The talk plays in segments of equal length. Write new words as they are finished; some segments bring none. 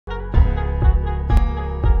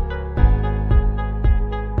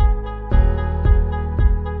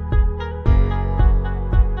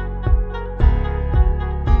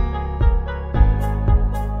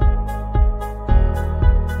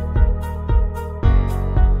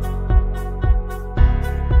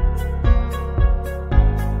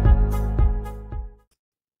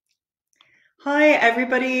Hi,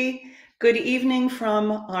 everybody. Good evening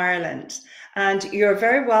from Ireland. And you're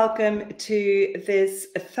very welcome to this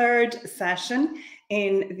third session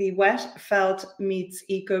in the Wet Felt Meets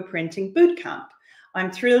Eco Printing Bootcamp.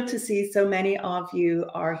 I'm thrilled to see so many of you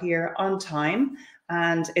are here on time,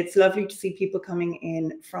 and it's lovely to see people coming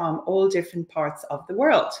in from all different parts of the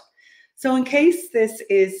world. So in case this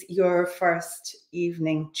is your first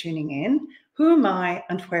evening tuning in, who am I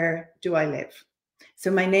and where do I live? So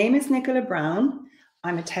my name is Nicola Brown.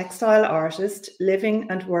 I'm a textile artist living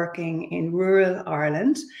and working in rural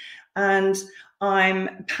Ireland, and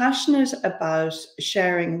I'm passionate about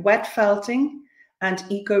sharing wet felting and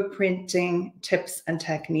eco printing tips and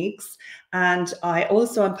techniques. And I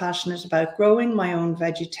also am passionate about growing my own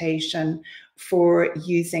vegetation for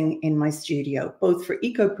using in my studio, both for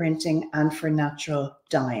eco printing and for natural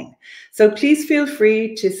dyeing. So please feel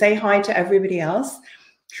free to say hi to everybody else.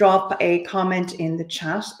 Drop a comment in the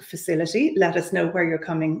chat facility. Let us know where you're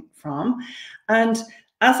coming from. And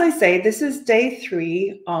as I say, this is day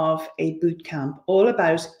 3 of a boot camp all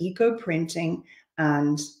about eco printing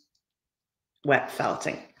and wet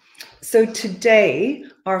felting. So today,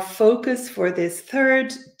 our focus for this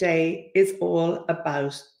third day is all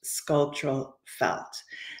about sculptural felt.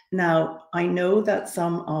 Now, I know that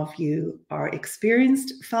some of you are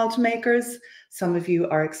experienced felt makers, some of you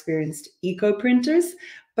are experienced eco printers,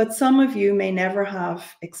 but some of you may never have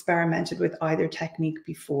experimented with either technique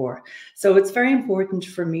before. So it's very important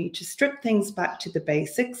for me to strip things back to the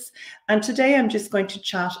basics. And today I'm just going to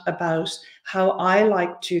chat about how I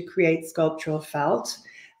like to create sculptural felt.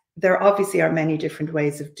 There obviously are many different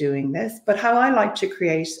ways of doing this, but how I like to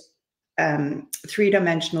create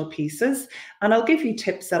three-dimensional pieces, and I'll give you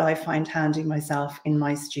tips that I find handy myself in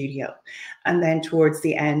my studio. And then towards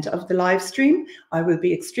the end of the live stream, I will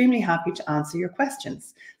be extremely happy to answer your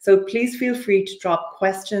questions. So please feel free to drop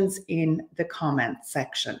questions in the comment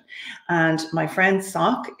section. And my friend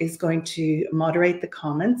Sock is going to moderate the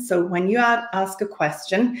comments. So when you ask a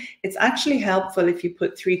question, it's actually helpful if you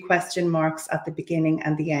put 3 question marks at the beginning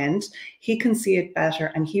and the end. He can see it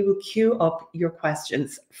better and he will queue up your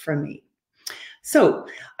questions for me. So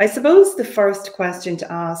I suppose the first question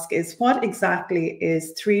to ask is, what exactly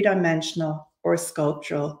is three-dimensional or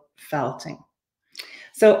sculptural felting?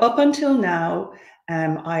 So up until now,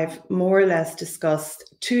 I've more or less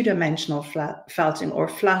discussed two-dimensional felting or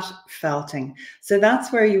flat felting. So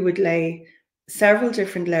that's where you would lay several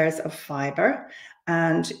different layers of fiber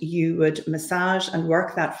and you would massage and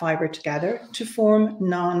work that fiber together to form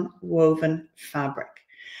non-woven fabric.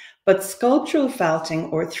 But sculptural felting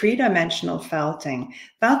or three-dimensional felting,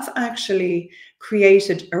 that's actually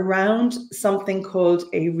created around something called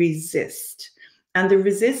a resist. And the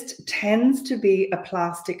resist tends to be a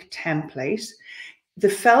plastic template. The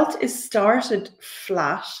felt is started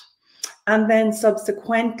flat, and then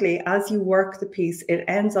subsequently, as you work the piece, it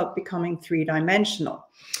ends up becoming three-dimensional.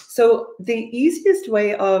 So the easiest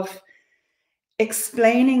way of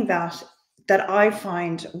explaining that I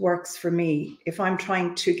find works for me, if I'm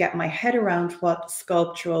trying to get my head around what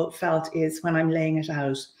sculptural felt is when I'm laying it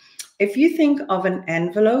out. If you think of an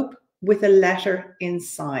envelope with a letter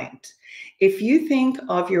inside, if you think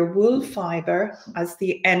of your wool fiber as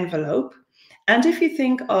the envelope, and if you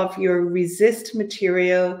think of your resist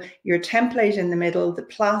material, your template in the middle, the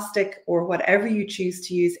plastic or whatever you choose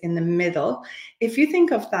to use in the middle, if you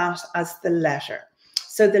think of that as the letter.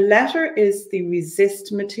 So the letter is the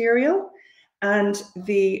resist material and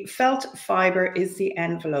the felt fiber is the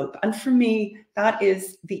envelope. And for me, that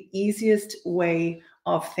is the easiest way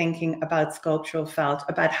of thinking about sculptural felt,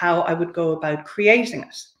 about how I would go about creating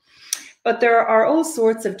it. But there are all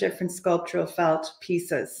sorts of different sculptural felt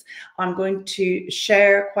pieces. I'm going to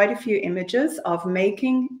share quite a few images of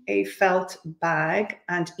making a felt bag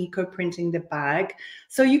and eco printing the bag.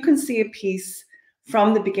 So you can see a piece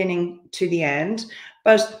from the beginning to the end,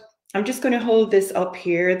 but I'm just going to hold this up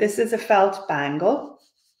here. This is a felt bangle.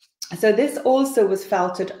 So this also was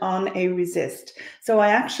felted on a resist. So I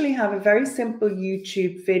actually have a very simple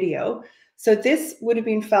YouTube video. So this would have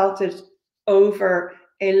been felted over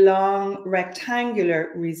a long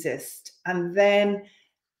rectangular resist. And then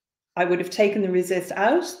I would have taken the resist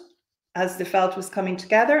out as the felt was coming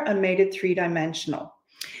together and made it three-dimensional.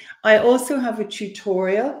 I also have a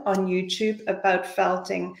tutorial on YouTube about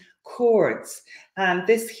felting cords. And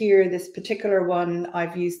this particular one,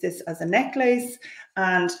 I've used this as a necklace.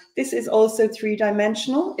 And this is also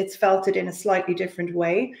three-dimensional. It's felted in a slightly different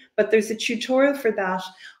way, but there's a tutorial for that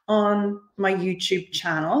on my YouTube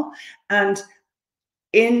channel. And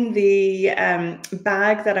in the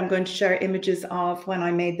bag that I'm going to share images of when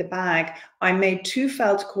I made the bag, I made 2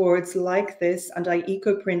 felt cords like this, and I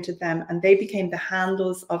eco-printed them, and they became the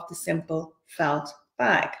handles of the simple felt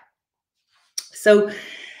bag. So,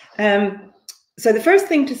 so the first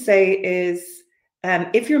thing to say is,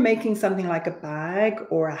 if you're making something like a bag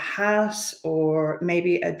or a hat or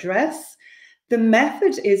maybe a dress, the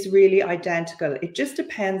method is really identical. It just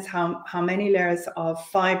depends how many layers of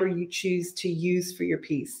fiber you choose to use for your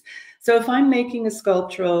piece. So if I'm making a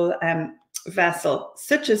sculptural vessel,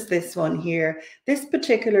 such as this one here, this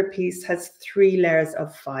particular piece has 3 layers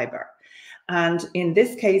of fiber. And in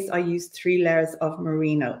this case, I used 3 layers of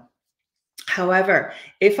merino. However,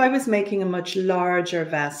 if I was making a much larger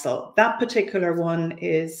vessel, that particular one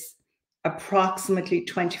is approximately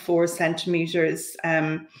 24 centimeters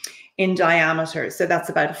in diameter. So that's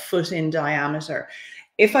about a foot in diameter.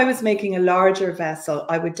 If I was making a larger vessel,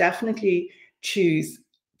 I would definitely choose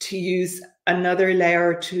to use another layer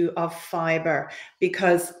or 2 of fiber,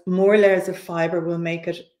 because more layers of fiber will make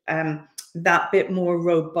it that bit more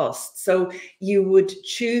robust. So you would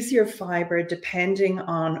choose your fiber depending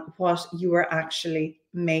on what you are actually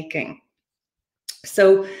making.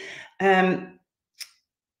 So the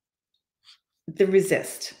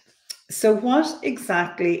resist. So what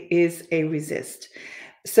exactly is a resist?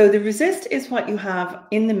 So the resist is what you have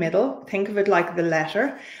in the middle. Think of it like the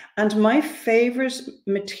letter. And my favorite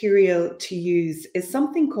material to use is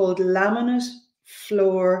something called laminate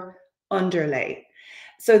floor underlay.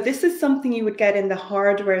 So this is something you would get in the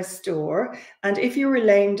hardware store. And if you were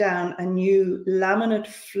laying down a new laminate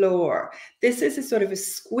floor, this is a sort of a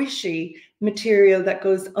squishy material that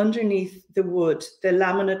goes underneath the wood, the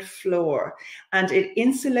laminate floor, and it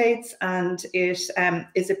insulates, and it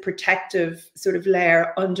is a protective sort of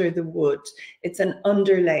layer under the wood. It's an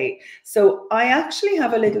underlay. So I actually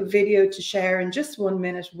have a little video to share in just 1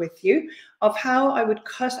 minute with you of how I would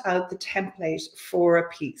cut out the template for a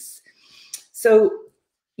piece. So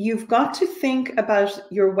you've got to think about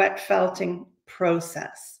your wet felting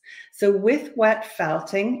process. So with wet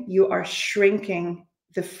felting, you are shrinking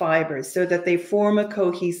the fibers so that they form a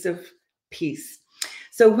cohesive piece.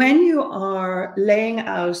 So when you are laying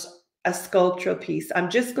out a sculptural piece, I'm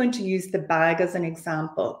just going to use the bag as an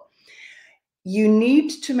example. You need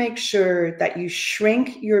to make sure that you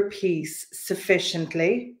shrink your piece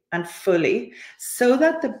sufficiently and fully so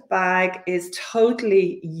that the bag is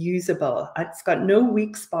totally usable. It's got no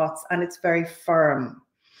weak spots and it's very firm.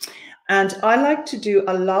 And I like to do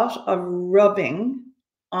a lot of rubbing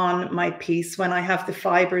on my piece when I have the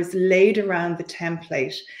fibers laid around the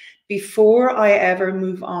template before I ever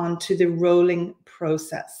move on to the rolling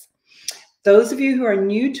process. Those of you who are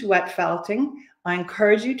new to wet felting, I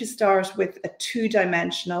encourage you to start with a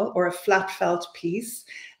 2-dimensional or a flat felt piece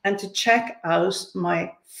and to check out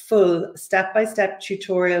my full step-by-step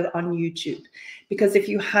tutorial on YouTube. Because if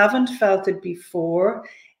you haven't felted before,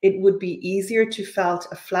 it would be easier to felt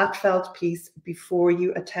a flat felt piece before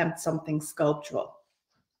you attempt something sculptural.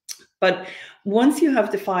 But once you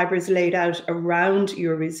have the fibers laid out around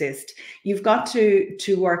your resist, you've got to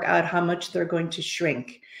work out how much they're going to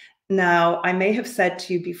shrink. Now, I may have said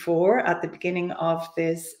to you before at the beginning of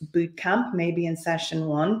this boot camp, maybe in session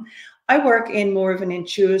 1, I work in more of an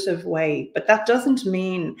intuitive way, but that doesn't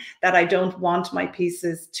mean that I don't want my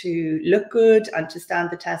pieces to look good and to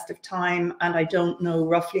stand the test of time, and I don't know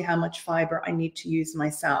roughly how much fiber I need to use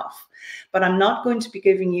myself. But I'm not going to be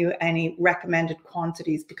giving you any recommended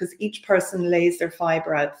quantities because each person lays their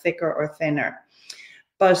fiber out thicker or thinner.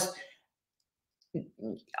 But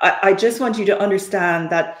I just want you to understand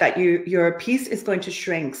that your piece is going to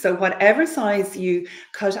shrink. So whatever size you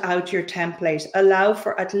cut out your template, allow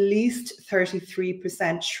for at least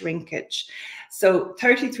 33% shrinkage. So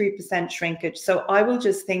 33% shrinkage. So I will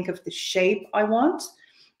just think of the shape I want,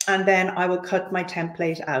 and then I will cut my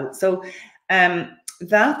template out. So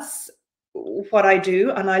that's what I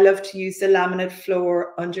do, and I love to use the laminate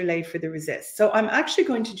floor underlay for the resist. So I'm actually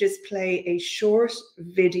going to just play a short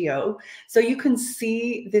video so you can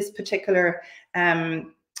see this particular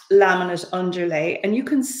laminate underlay, and you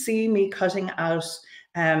can see me cutting out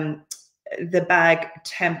the bag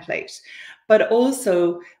template. But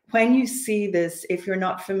also, when you see this, if you're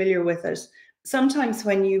not familiar with it, sometimes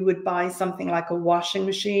when you would buy something like a washing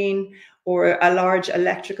machine or a large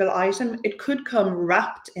electrical item, it could come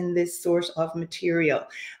wrapped in this sort of material.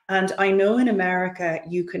 And I know in America,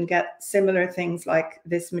 you can get similar things like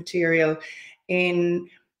this material in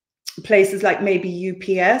places like maybe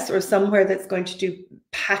UPS or somewhere that's going to do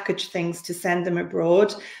package things to send them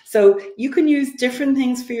abroad. So you can use different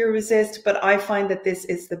things for your resist, but I find that this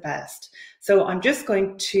is the best. So I'm just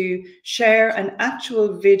going to share an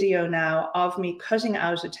actual video now of me cutting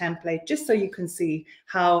out a template, just so you can see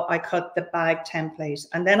how I cut the bag template.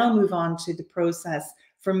 And then I'll move on to the process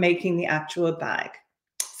for making the actual bag.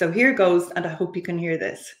 So here goes, and I hope you can hear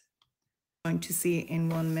this. I'm going to see in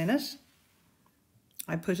 1 minute.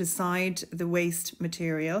 I put aside the waste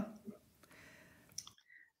material.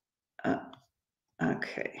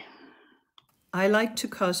 Okay. I like to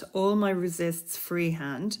cut all my resists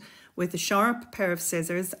freehand with a sharp pair of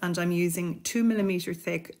scissors, and I'm using 2mm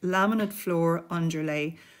thick laminate floor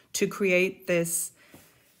underlay to create this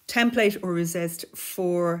template or resist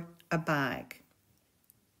for a bag.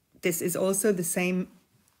 This is also the same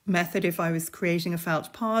method if I was creating a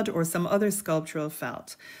felt pod or some other sculptural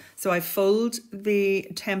felt. So I fold the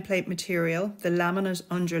template material, the laminate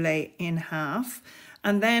underlay, in half,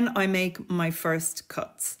 and then I make my first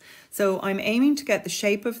cuts. So I'm aiming to get the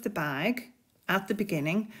shape of the bag at the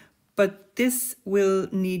beginning, but this will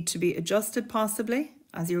need to be adjusted possibly,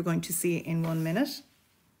 as you're going to see in 1 minute.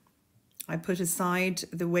 I put aside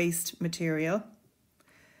the waste material,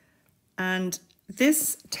 and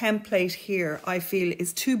this template here I feel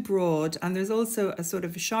is too broad, and there's also a sort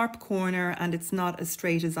of a sharp corner, and it's not as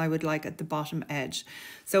straight as I would like at the bottom edge.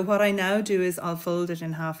 So what I now do is I'll fold it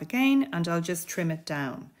in half again, and I'll just trim it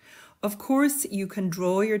down. Of course, you can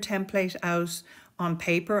draw your template out on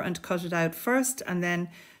paper and cut it out first, and then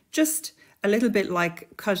just a little bit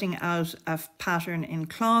like cutting out a pattern in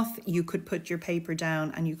cloth, you could put your paper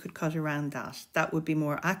down and you could cut around that. That would be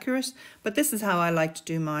more accurate, but this is how I like to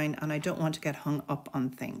do mine, and I don't want to get hung up on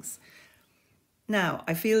things. Now,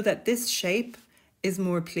 I feel that this shape is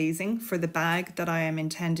more pleasing for the bag that I am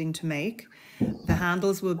intending to make. The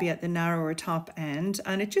handles will be at the narrower top end,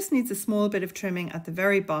 and it just needs a small bit of trimming at the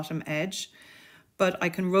very bottom edge, but I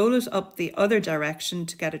can roll it up the other direction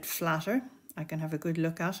to get it flatter. I can have a good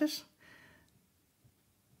look at it.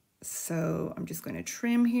 So I'm just going to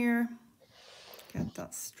trim here, get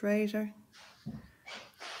that straighter,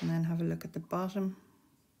 and then have a look at the bottom.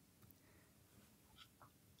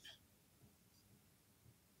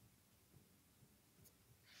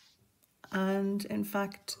 And in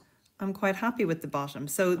fact, I'm quite happy with the bottom.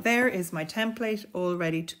 So there is my template all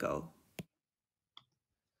ready to go.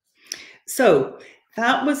 So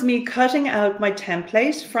that was me cutting out my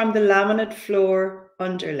template from the laminate floor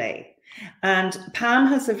underlay. And Pam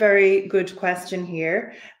has a very good question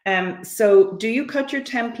here. So do you cut your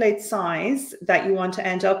template size that you want to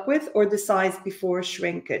end up with, or the size before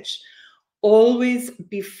shrinkage? Always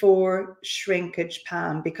before shrinkage,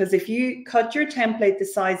 Pam, because if you cut your template the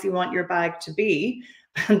size you want your bag to be,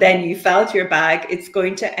 and then you felt your bag, it's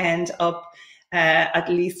going to end up at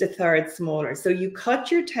least 1/3 smaller. So you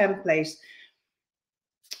cut your template.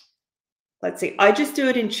 Let's see, I just do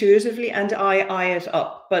it intuitively and I eye it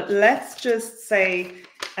up, but let's just say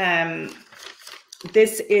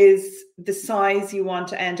this is the size you want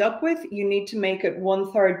to end up with. You need to make it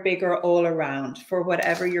 1/3 bigger all around for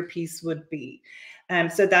whatever your piece would be.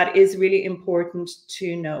 So that is really important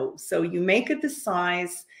to know. So you make it the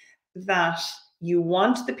size that you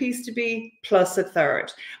want the piece to be plus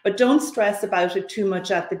 1/3, but don't stress about it too much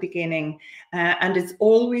at the beginning. And it's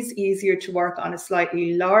always easier to work on a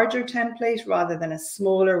slightly larger template rather than a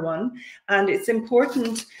smaller one. And it's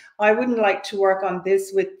important, I wouldn't like to work on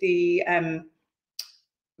this with the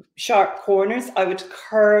sharp corners. I would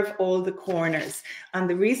curve all the corners. And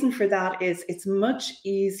the reason for that is it's much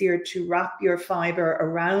easier to wrap your fiber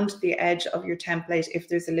around the edge of your template if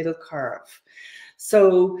there's a little curve.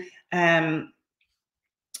 So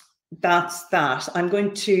that's that. I'm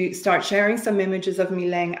going to start sharing some images of me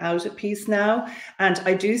laying out a piece now. And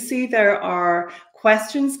I do see there are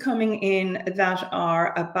questions coming in that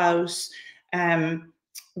are about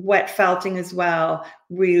wet felting as well.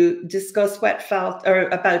 We'll discuss wet felt, or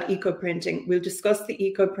about eco printing. We'll discuss the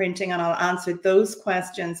eco printing, and I'll answer those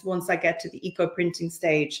questions once I get to the eco printing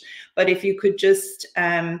stage. But if you could just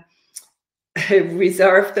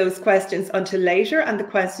reserve those questions until later, and the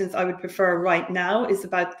questions I would prefer right now is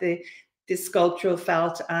about the sculptural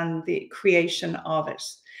felt and the creation of it.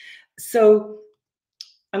 So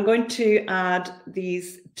I'm going to add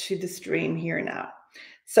these to the stream here now.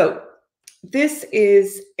 So this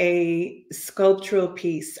is a sculptural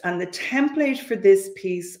piece, and the template for this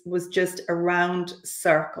piece was just a round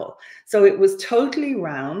circle. So it was totally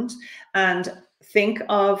round, and think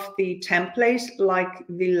of the template like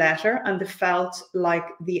the letter and the felt like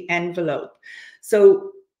the envelope.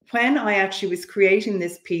 So when I actually was creating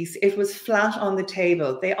this piece, it was flat on the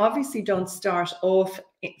table. They obviously don't start off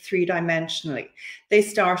three-dimensionally. They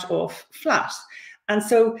start off flat. And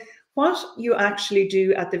so what you actually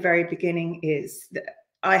do at the very beginning is,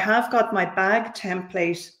 I have got my bag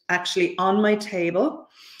template actually on my table.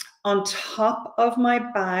 On top of my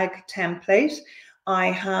bag template,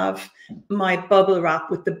 I have my bubble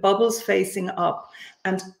wrap with the bubbles facing up,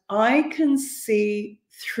 and I can see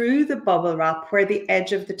through the bubble wrap where the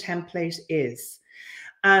edge of the template is.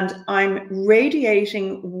 And I'm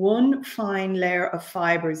radiating one fine layer of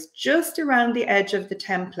fibers just around the edge of the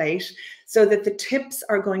template so that the tips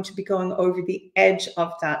are going to be going over the edge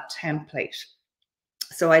of that template.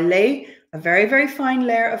 So I lay a very, very fine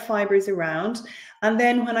layer of fibers around. And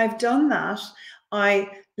then when I've done that, I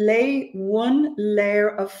lay one layer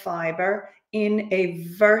of fiber in a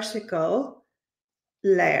vertical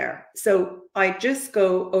layer. So I just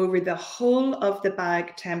go over the whole of the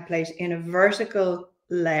bag template in a vertical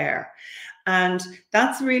layer. And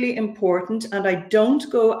that's really important. And I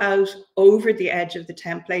don't go out over the edge of the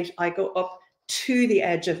template. I go up to the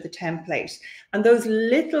edge of the template. And those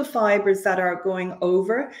little fibers that are going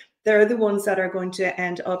over, they're the ones that are going to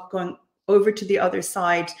end up going over to the other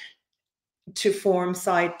side to form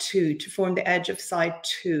side two, to form the edge of side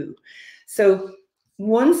two. So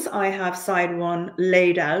once I have side one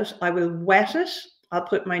laid out, I will wet it. I'll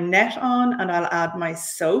put my net on and I'll add my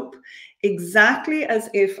soap, exactly as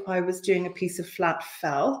if I was doing a piece of flat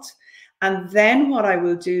felt. And then what I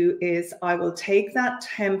will do is I will take that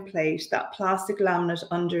template, that plastic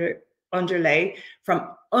laminate underlay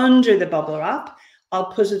from under the bubble wrap.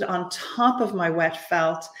 I'll put it on top of my wet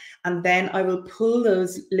felt, and then I will pull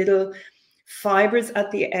those little fibers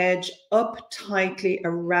at the edge up tightly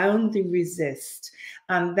around the resist.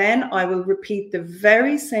 And then I will repeat the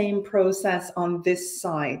very same process on this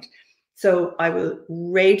side. So I will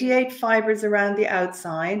radiate fibers around the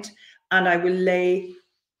outside, and I will lay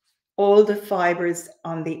all the fibers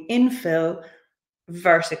on the infill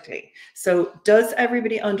vertically. So does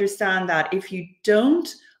everybody understand that? If you don't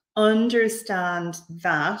understand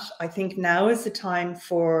that, I think now is the time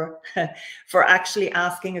for actually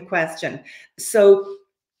asking a question. So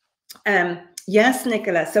yes,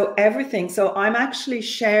 Nicola, so everything. So I'm actually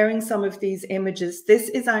sharing some of these images. This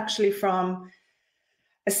is actually from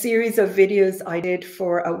a series of videos I did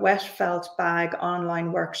for a wet felt bag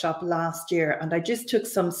online workshop last year. And I just took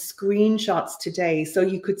some screenshots today so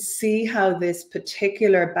you could see how this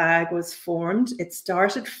particular bag was formed. It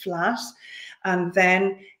started flat, and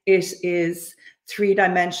then it is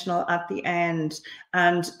three-dimensional at the end.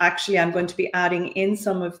 And actually, I'm going to be adding in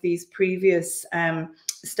some of these previous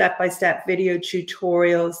step-by-step video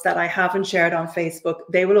tutorials that I haven't shared on Facebook.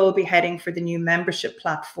 They will all be heading for the new membership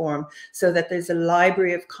platform, so that there's a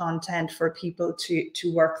library of content for people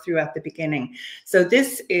to work through at the beginning. So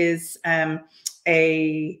this is a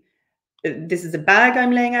bag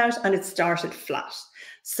I'm laying out, and it started flat.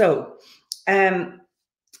 So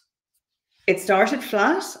it started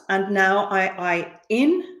flat, and now I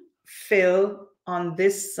infill on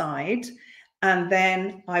this side, and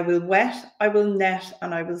then I will wet, I will net,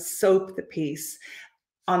 and I will soap the piece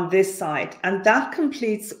on this side. And that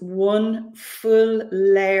completes one full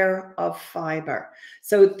layer of fiber.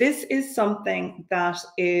 So this is something that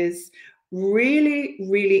is really,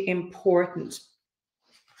 really important.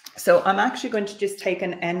 So I'm actually going to just take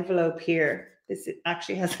an envelope here. This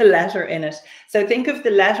actually has a letter in it. So think of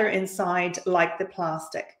the letter inside like the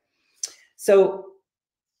plastic. So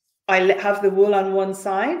I have the wool on one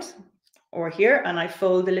side or here, and I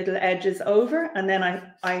fold the little edges over, and then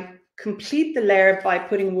I complete the layer by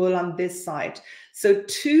putting wool on this side. So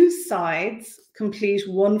two sides complete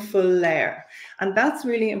one full layer. And that's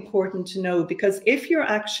really important to know, because if you're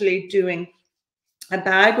actually doing a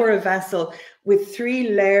bag or a vessel with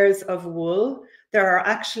 3 layers of wool, there are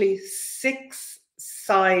actually 6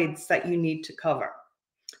 sides that you need to cover.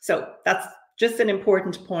 So that's just an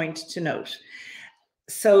important point to note.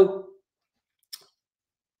 So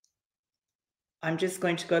I'm just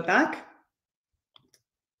going to go back.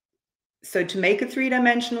 So to make a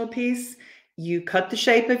 3-dimensional piece, you cut the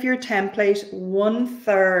shape of your template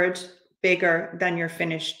 1/3 bigger than your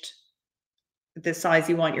finished, the size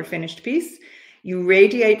you want your finished piece. You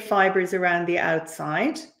radiate fibers around the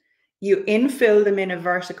outside, you infill them in a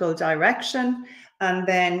vertical direction, and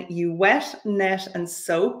then you wet, net, and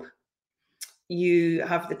soap. You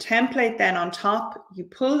have the template then on top, you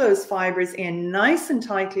pull those fibers in nice and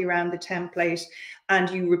tightly around the template, and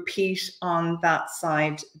you repeat on that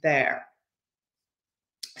side there.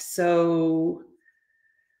 So,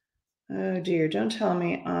 oh dear, don't tell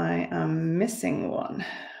me I am missing one.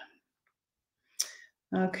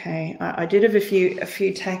 Okay, I did have a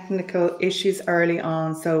few technical issues early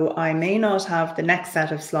on, so I may not have the next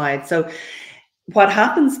set of slides. So what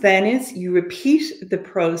happens then is you repeat the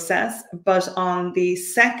process, but on the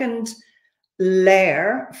second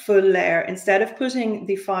layer, full layer, instead of putting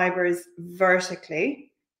the fibers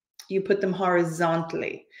vertically, you put them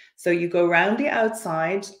horizontally. So you go around the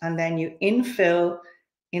outside and then you infill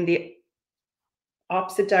in the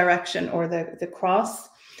opposite direction, or the cross,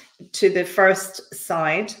 to the first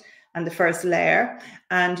side and the first layer,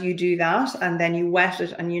 and you do that, and then you wet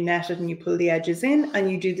it and you net it and you pull the edges in,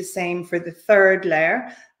 and you do the same for the third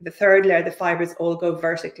layer. The third layer, the fibers all go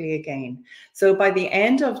vertically again. So by the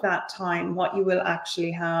end of that time, what you will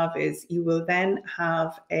actually have is you will then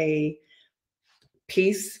have a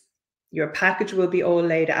piece, your package will be all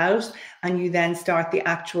laid out, and you then start the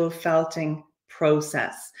actual felting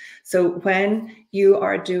process. So when you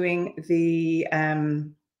are doing the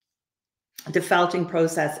felting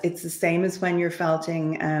process, it's the same as when you're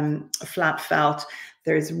felting flat felt.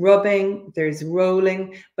 There's rubbing, there's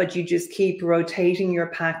rolling, but you just keep rotating your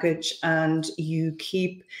package and you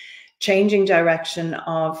keep changing direction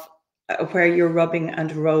of where you're rubbing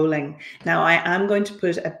and rolling. Now, I am going to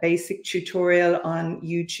put a basic tutorial on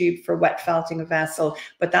YouTube for wet felting a vessel,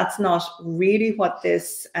 but that's not really what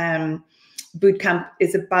this bootcamp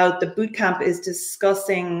is about. The bootcamp is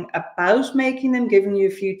discussing about making them, giving you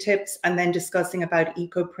a few tips, and then discussing about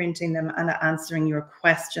eco-printing them and answering your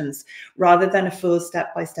questions, rather than a full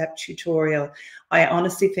step-by-step tutorial. I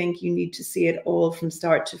honestly think you need to see it all from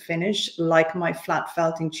start to finish, like my flat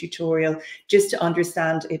felting tutorial, just to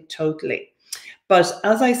understand it totally. But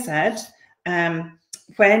as I said,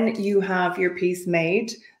 when you have your piece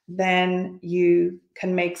made, then you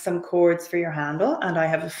can make some chords for your handle, and I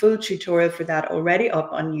have a full tutorial for that already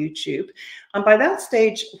up on YouTube. And by that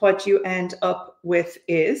stage, what you end up with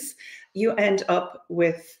is you end up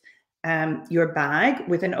with your bag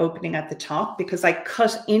with an opening at the top, because I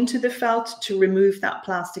cut into the felt to remove that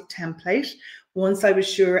plastic template once I was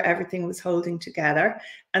sure everything was holding together.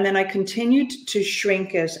 And then I continued to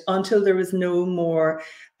shrink it until there was no more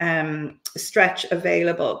stretch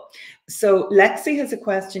available. So Lexi has a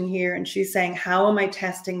question here, and she's saying, how am I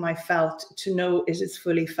testing my felt to know it is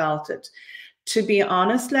fully felted? To be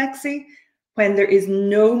honest, Lexi, when there is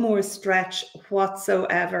no more stretch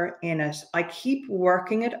whatsoever in it, I keep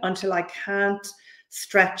working it until I can't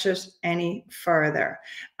stretch it any further.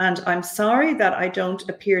 And I'm sorry that I don't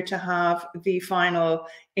appear to have the final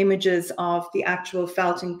images of the actual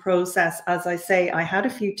felting process. As I say, I had a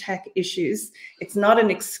few tech issues. It's not an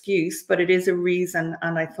excuse, but it is a reason,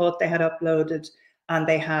 and I thought they had uploaded and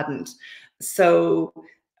they hadn't. So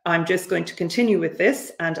I'm just going to continue with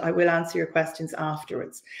this, and I will answer your questions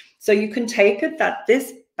afterwards. So you can take it that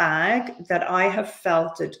this bag that I have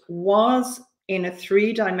felted was in a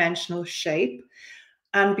 3-dimensional shape.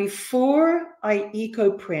 And before I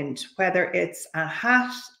eco print, whether it's a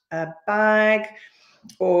hat, a bag,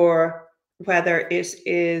 or whether it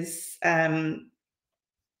is a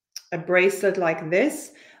bracelet like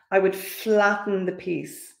this, I would flatten the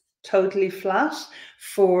piece totally flat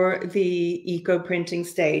for the eco printing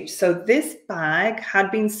stage. So this bag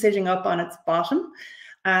had been sitting up on its bottom,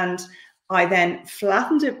 and I then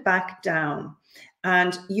flattened it back down.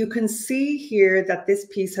 And you can see here that this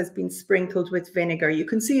piece has been sprinkled with vinegar. You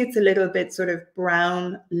can see it's a little bit sort of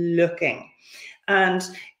brown looking. And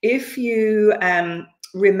if you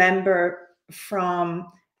remember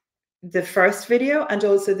from the first video and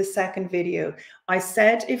also the second video, I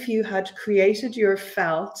said if you had created your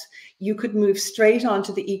felt, you could move straight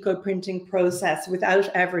onto the eco printing process without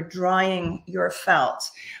ever drying your felt.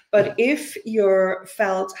 But if your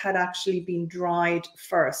felt had actually been dried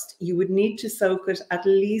first, you would need to soak it at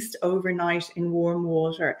least overnight in warm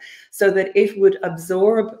water so that it would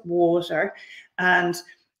absorb water, and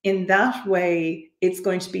in that way, it's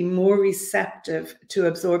going to be more receptive to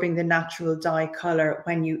absorbing the natural dye color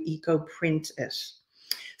when you eco print it.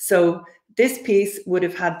 So this piece would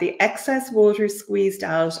have had the excess water squeezed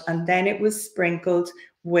out, and then it was sprinkled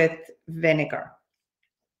with vinegar.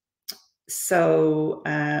 So,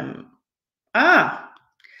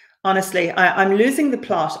 honestly, I'm losing the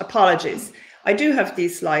plot. Apologies. I do have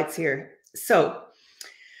these slides here. So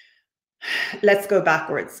let's go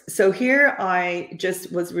backwards. So here I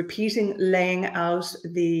just was repeating laying out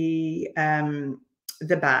the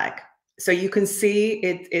bag. So you can see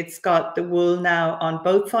it's got the wool now on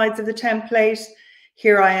both sides of the template.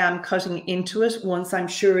 Here I am cutting into it. Once I'm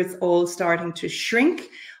sure it's all starting to shrink,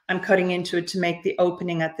 I'm cutting into it to make the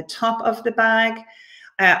opening at the top of the bag.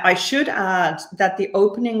 I should add that the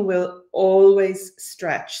opening will always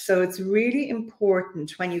stretch. So it's really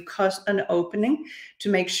important when you cut an opening to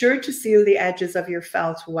make sure to seal the edges of your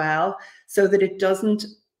felt well so that it doesn't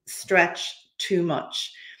stretch too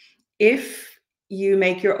much. If you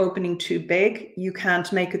make your opening too big, you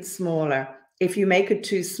can't make it smaller. If you make it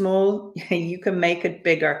too small, you can make it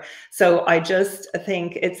bigger. So I just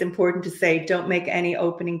think it's important to say, don't make any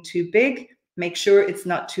opening too big. Make sure it's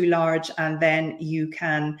not too large, and then you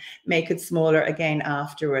can make it smaller again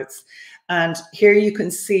afterwards. And here you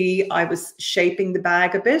can see I was shaping the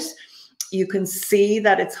bag a bit. You can see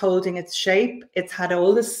that it's holding its shape. It's had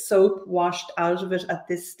all the soap washed out of it at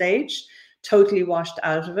this stage, totally washed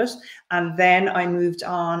out of it. And then I moved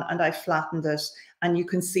on and I flattened it. And you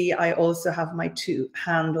can see I also have my 2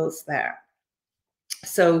 handles there.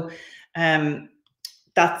 So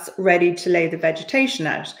that's ready to lay the vegetation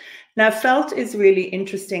out. Now, felt is really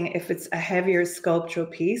interesting if it's a heavier sculptural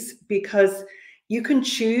piece, because you can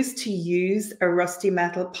choose to use a rusty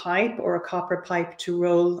metal pipe or a copper pipe to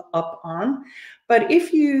roll up on. But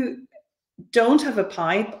if you don't have a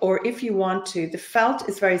pipe, or if you want to, the felt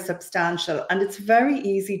is very substantial and it's very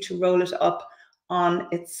easy to roll it up on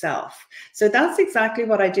itself. So that's exactly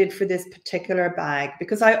what I did for this particular bag,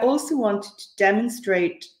 because I also wanted to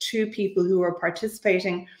demonstrate to people who are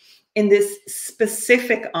participating in this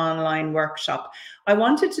specific online workshop. I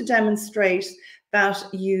wanted to demonstrate that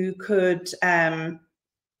you could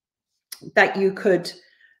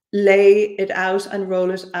lay it out and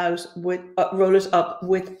roll it up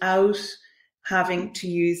without having to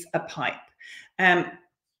use a pipe.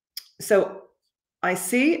 So I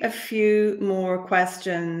see a few more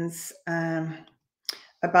questions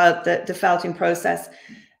about the felting process.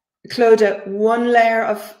 Clodagh,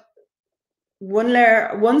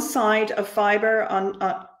 one side of fiber on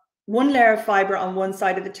one layer of fiber on one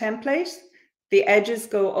side of the template. The edges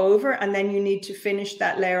go over, and then you need to finish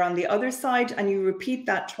that layer on the other side, and you repeat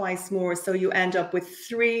that twice more, so you end up with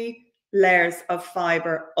 3 layers of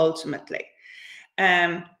fiber ultimately.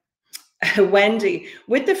 Wendy,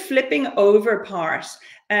 with the flipping over part,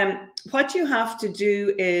 what you have to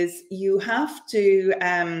do is you have to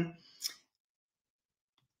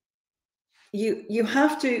you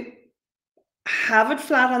have to have it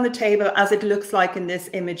flat on the table as it looks like in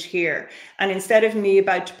this image here. And instead of me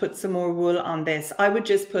about to put some more wool on this, I would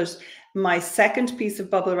just put my second piece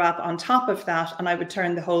of bubble wrap on top of that, and I would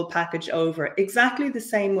turn the whole package over exactly the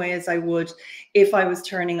same way as I would if I was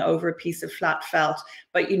turning over a piece of flat felt.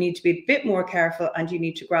 But you need to be a bit more careful, and you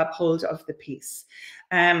need to grab hold of the piece.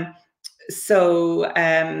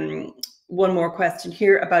 One more question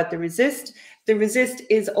here about the resist. The resist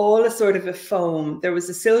is all a sort of a foam. There was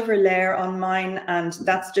a silver layer on mine, and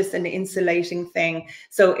that's just an insulating thing.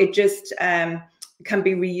 So it just can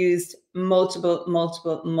be reused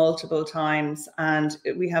multiple times. And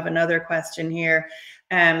we have another question here.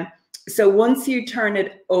 So once you turn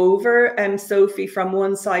it over, Sophie, from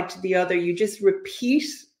one side to the other, you just repeat.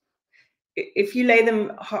 If you lay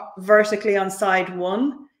them vertically on side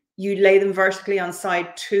 1, you lay them vertically on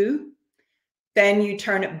side 2. Then you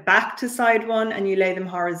turn it back to side 1 and you lay them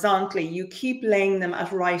horizontally. You keep laying them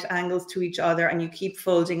at right angles to each other, and you keep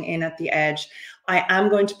folding in at the edge. I am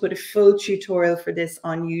going to put a full tutorial for this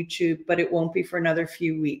on YouTube, but it won't be for another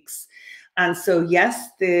few weeks. And so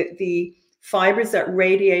yes, the fibers that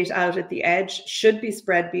radiate out at the edge should be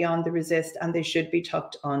spread beyond the resist, and they should be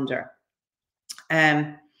tucked under.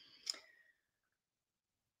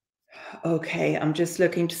 Okay, I'm just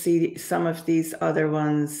looking to see some of these other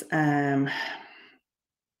ones.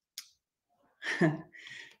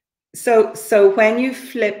 So when you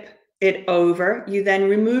flip it over, you then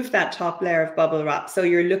remove that top layer of bubble wrap. So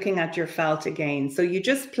you're looking at your felt again. So you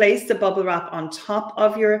just place the bubble wrap on top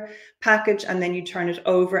of your package, and then you turn it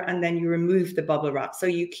over, and then you remove the bubble wrap. So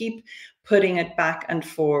you keep putting it back and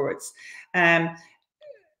forwards.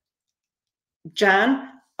 Jan,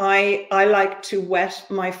 I like to wet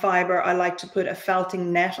my fiber. I like to put a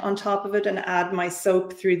felting net on top of it and add my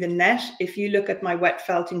soap through the net. If you look at my wet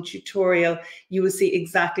felting tutorial, you will see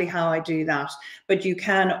exactly how I do that. But you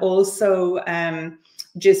can also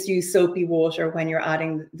just use soapy water when you're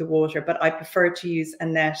adding the water. But I prefer to use a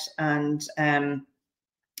net and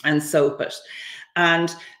soap it.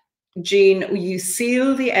 And Jean, you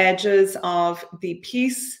seal the edges of the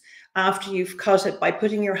piece after you've cut it by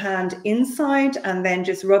putting your hand inside and then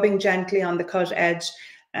just rubbing gently on the cut edge.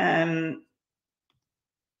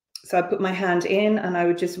 So I put my hand in and I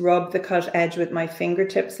would just rub the cut edge with my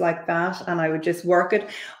fingertips like that. And I would just work it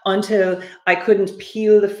until I couldn't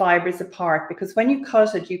peel the fibers apart, because when you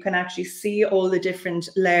cut it, you can actually see all the different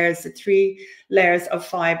layers, the 3 layers of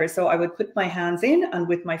fiber. So I would put my hands in and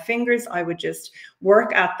with my fingers, I would just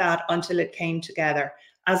work at that until it came together.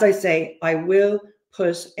 As I say, I will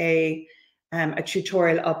put a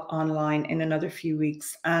tutorial up online in another few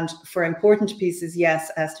weeks. And for important pieces,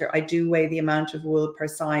 yes, Esther, I do weigh the amount of wool per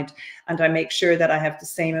side, and I make sure that I have the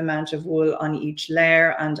same amount of wool on each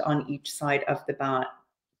layer and on each side of the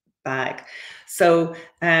bag. So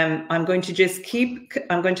I'm going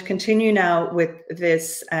to continue now with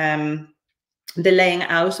this, the laying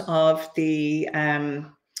out of the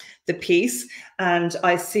piece. And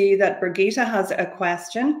I see that Brigitte has a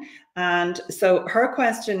question. And so her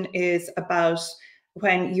question is about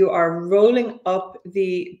when you are rolling up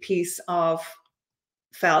the piece of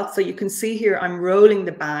felt. So you can see here, I'm rolling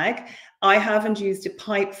the bag. I haven't used a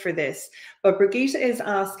pipe for this, but Brigitte is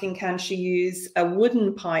asking, can she use a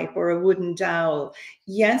wooden pipe or a wooden dowel?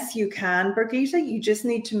 Yes, you can, Brigitte. You just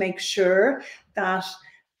need to make sure that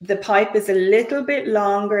the pipe is a little bit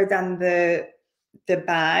longer than the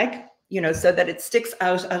bag, you know, so that it sticks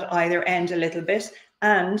out at either end a little bit.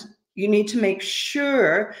 And you need to make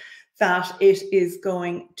sure that it is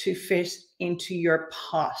going to fit into your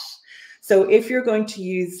pot. So if you're going to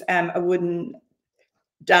use a wooden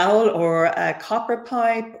dowel or a copper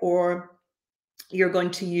pipe, or you're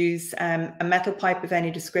going to use a metal pipe of any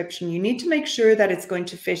description, you need to make sure that it's going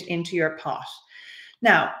to fit into your pot.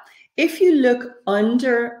 Now, if you look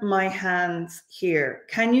under my hands here,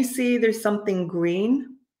 can you see there's something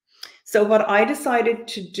green? So what I decided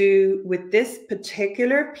to do with this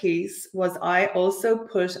particular piece was I also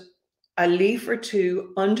put a leaf or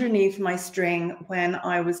 2 underneath my string when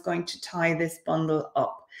I was going to tie this bundle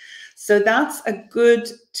up. So that's a good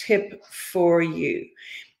tip for you.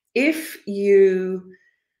 If you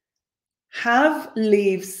have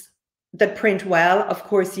leaves that print well, of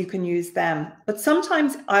course you can use them. But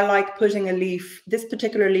sometimes I like putting a leaf. This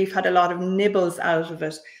particular leaf had a lot of nibbles out of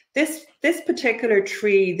it. This particular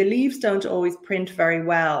tree, the leaves don't always print very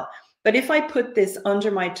well. But if I put this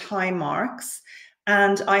under my tie marks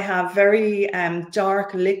and I have very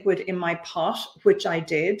dark liquid in my pot, which I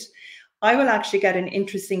did, I will actually get an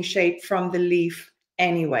interesting shape from the leaf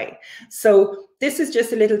anyway. So this is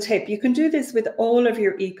just a little tip. You can do this with all of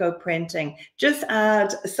your eco printing. Just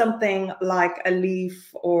add something like a leaf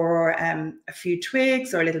or a few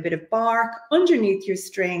twigs or a little bit of bark underneath your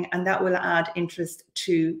string, and that will add interest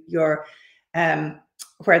to your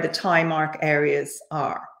where the tie mark areas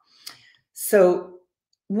are. So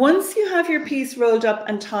once you have your piece rolled up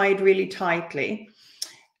and tied really tightly,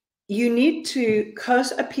 you need to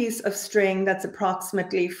cut a piece of string that's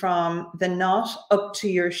approximately from the knot up to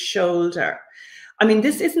your shoulder. I mean,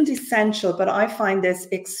 this isn't essential, but I find this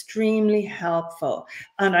extremely helpful.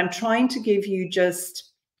 And I'm trying to give you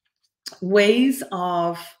just ways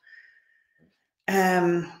of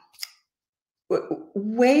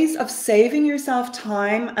saving yourself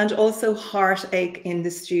time and also heartache in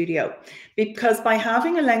the studio. Because by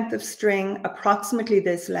having a length of string approximately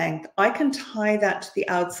this length, I can tie that to the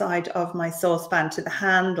outside of my saucepan, to the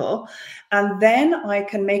handle, and then I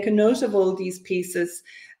can make a note of all these pieces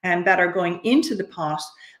that are going into the pot.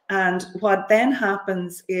 And what then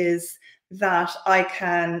happens is that I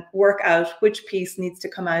can work out which piece needs to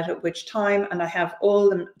come out at which time, and I have all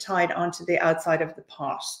them tied onto the outside of the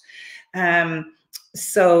pot.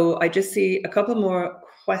 So I just see a couple more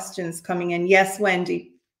questions coming in. Yes,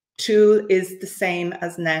 Wendy, tulle is the same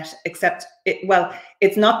as net, except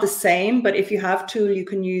it's not the same, but if you have tulle, you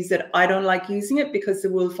can use it. I don't like using it because the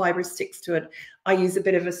wool fiber sticks to it. I use a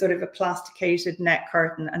bit of a sort of a plasticated net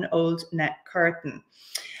curtain, an old net curtain.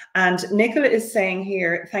 And Nicola is saying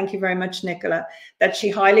here, thank you very much, Nicola, that she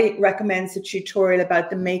highly recommends a tutorial about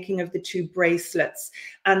the making of the 2 bracelets.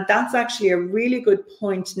 And that's actually a really good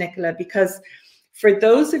point, Nicola, because for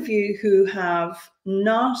those of you who have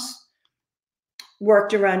not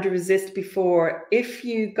worked around a resist before, if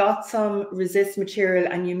you got some resist material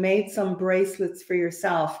and you made some bracelets for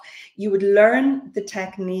yourself, you would learn the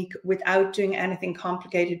technique without doing anything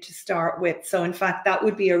complicated to start with. So in fact, that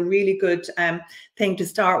would be a really good thing to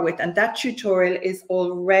start with. And that tutorial is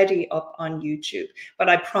already up on YouTube, but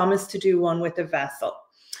I promise to do one with a vessel.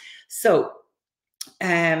 So,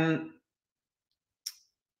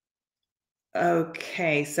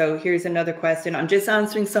 okay, so here's another question. I'm just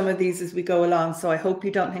answering some of these as we go along, so I hope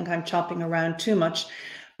you don't think I'm chopping around too much.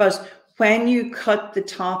 But when you cut the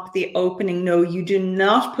top, the opening, no, you do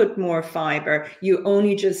not put more fiber. You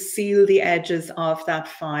only just seal the edges of that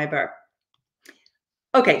fiber.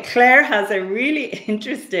 Okay, Claire has a really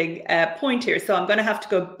interesting point here. So I'm going to have to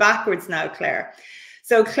go backwards now, Claire.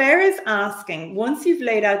 So Claire is asking, once you've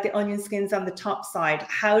laid out the onion skins on the top side,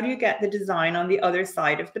 how do you get the design on the other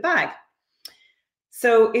side of the bag?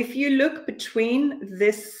 So if you look between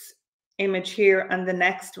this image here and the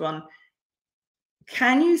next one,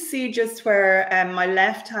 can you see just where my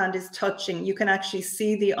left hand is touching? You can actually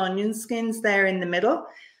see the onion skins there in the middle.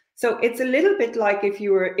 So it's a little bit like if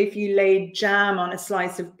you laid jam on a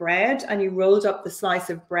slice of bread and you rolled up the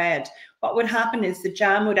slice of bread, what would happen is the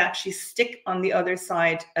jam would actually stick on the other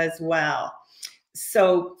side as well.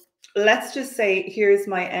 So let's just say, here's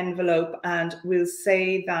my envelope, and we'll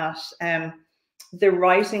say that the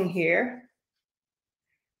writing here,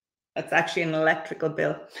 that's actually an electrical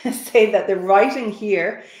bill, say that the writing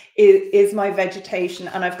here is my vegetation,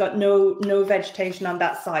 and I've got no vegetation on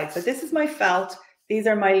that side. So this is my felt, these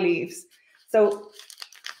are my leaves. So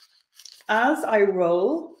as I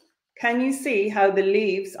roll, can you see how the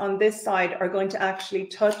leaves on this side are going to actually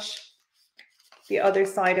touch the other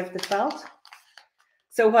side of the felt?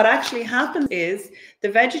 So what actually happens is the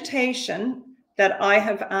vegetation that I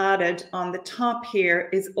have added on the top here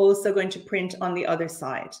is also going to print on the other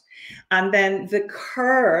side. And then the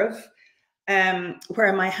curve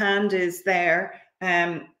where my hand is there,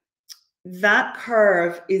 that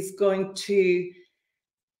curve is going to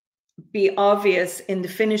be obvious in the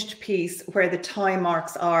finished piece where the tie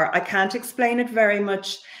marks are. I can't explain it very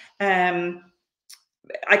much. I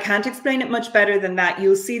can't explain it much better than that.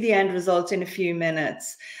 You'll see the end result in a few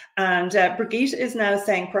minutes. And Brigitte is now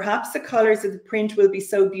saying, perhaps the colors of the print will be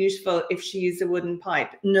so beautiful if she uses a wooden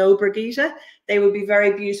pipe. No, Brigitte, they will be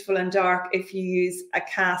very beautiful and dark if you use a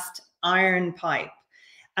cast iron pipe.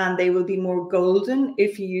 And they will be more golden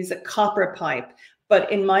if you use a copper pipe. But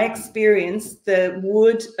in my experience, the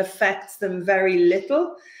wood affects them very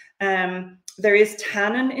little. There is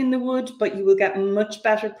tannin in the wood, but you will get much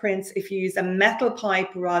better prints if you use a metal pipe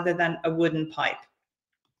rather than a wooden pipe.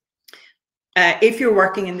 If you're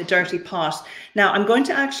working in the dirty pot. Now, I'm going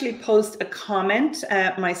to actually post a comment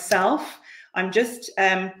myself. I'm just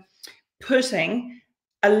putting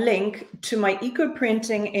a link to my eco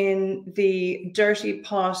printing in the Dirty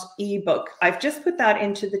Pot ebook. I've just put that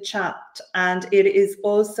into the chat, and it is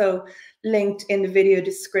also linked in the video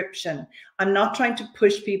description. I'm not trying to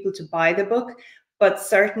push people to buy the book, but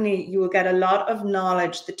certainly you will get a lot of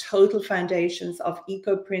knowledge, the total foundations of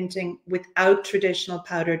eco printing without traditional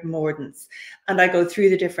powdered mordants. And I go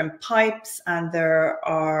through the different pipes, and there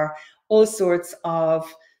are all sorts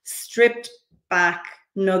of stripped back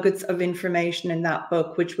nuggets of information in that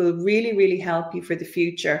book, which will really, really help you for the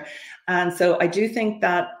future. And so I do think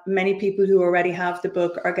that many people who already have the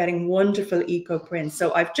book are getting wonderful eco prints.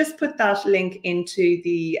 So I've just put that link into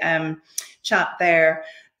the chat there.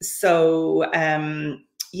 So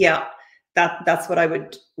yeah, that's what I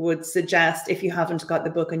would suggest if you haven't got the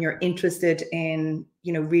book and you're interested in,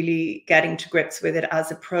 you know, really getting to grips with it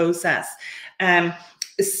as a process.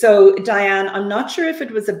 So Diane, I'm not sure if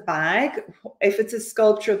it was a bag, if it's a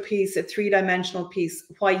sculptural piece, a three-dimensional piece,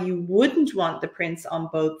 why you wouldn't want the prints on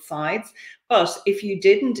both sides. But if you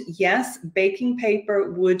didn't, yes, baking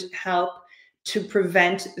paper would help to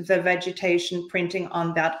prevent the vegetation printing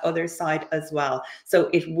on that other side as well. So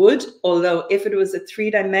it would, although if it was a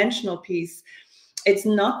three-dimensional piece, it's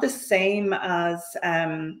not the same as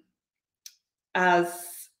oh,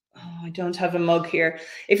 I don't have a mug here.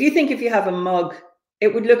 If you have a mug,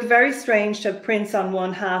 it would look very strange to have prints on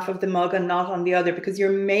one half of the mug and not on the other, because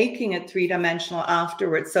you're making it three-dimensional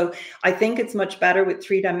afterwards. So I think it's much better with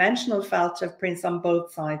three-dimensional felt to have prints on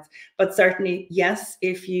both sides. But certainly, yes,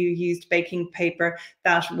 if you used baking paper,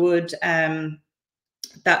 that would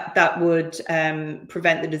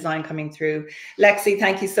prevent the design coming through. Lexi,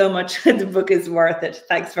 thank you so much. The book is worth it.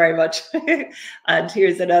 Thanks very much. And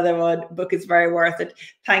here's another one. Book is very worth it.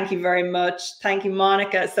 Thank you very much. Thank you,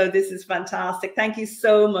 Monica. So this is fantastic. Thank you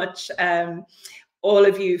so much, all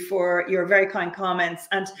of you, for your very kind comments.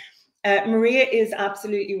 And Maria is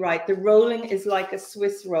absolutely right. The rolling is like a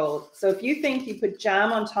Swiss roll. So if you think you put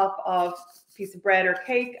jam on top of a piece of bread or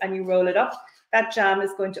cake and you roll it up, that jam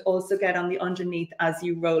is going to also get on the underneath as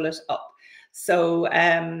you roll it up. So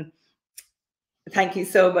thank you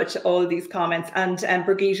so much, all these comments. And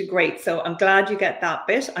Brigitte, great. So I'm glad you get that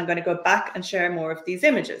bit. I'm going to go back and share more of these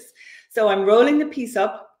images. So I'm rolling the piece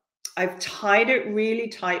up. I've tied it really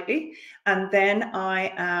tightly. And then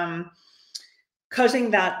I am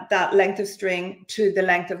cutting that length of string to the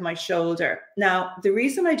length of my shoulder. Now, the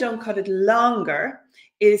reason I don't cut it longer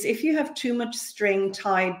is if you have too much string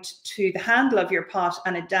tied to the handle of your pot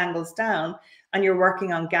and it dangles down and you're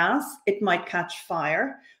working on gas, it might catch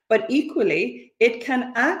fire. but equally it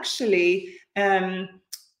can actually,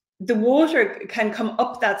 the water can come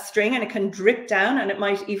up that string and it can drip down, and it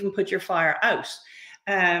might even put your fire out.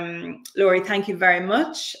 Laurie, thank you very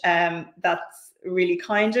much. That's really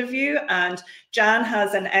kind of you. And Jan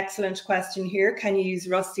has an excellent question here. Can you use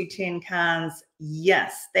rusty tin cans?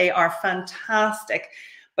 Yes, they are fantastic.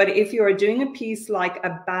 But if you are doing a piece like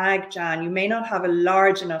a bag, Jan, you may not have a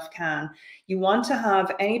large enough can. You want to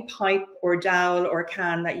have any pipe or dowel or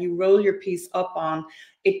can that you roll your piece up on.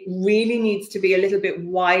 It really needs to be a little bit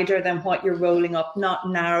wider than what you're rolling up, not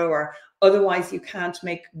narrower. Otherwise, you can't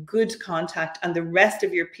make good contact, and the rest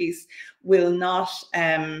of your piece will not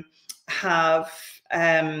have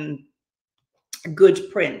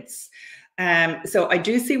good prints. So I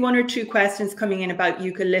do see one or two questions coming in about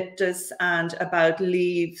eucalyptus and about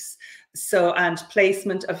leaves, so, and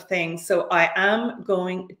placement of things. So I am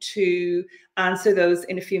going to answer those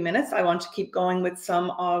in a few minutes. I want to keep going with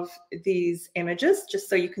some of these images just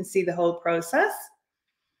so you can see the whole process.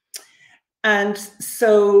 And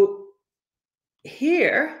so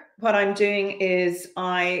here, what I'm doing is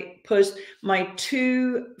I put my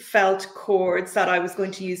 2 felt cords that I was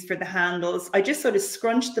going to use for the handles. I just sort of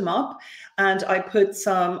scrunched them up and I put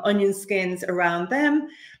some onion skins around them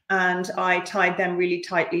and I tied them really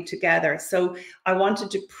tightly together. So I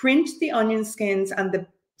wanted to print the onion skins and the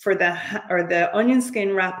onion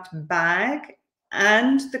skin wrapped bag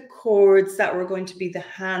and the cords that were going to be the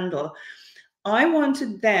handle. I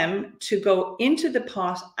wanted them to go into the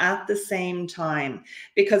pot at the same time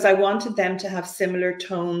because I wanted them to have similar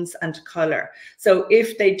tones and color. So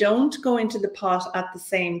if they don't go into the pot at the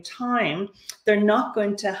same time, they're not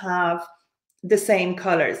going to have the same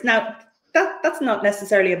colors. Now, that's not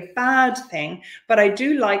necessarily a bad thing, but I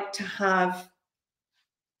do like to have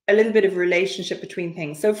a little bit of relationship between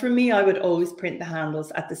things. So for me, I would always print the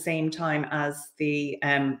handles at the same time as the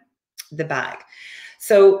bag.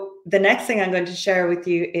 So the next thing I'm going to share with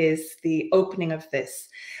you is the opening of this.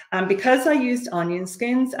 Because I used onion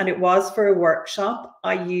skins and it was for a workshop,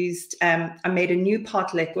 I made a new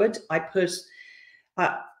pot liquid. I put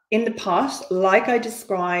in the pot, like I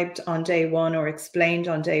described on day 1 or explained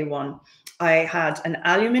on day 1, I had an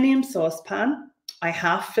aluminium saucepan. I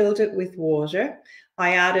half filled it with water.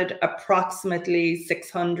 I added approximately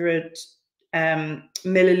 600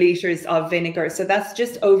 milliliters of vinegar. So that's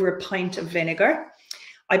just over a pint of vinegar.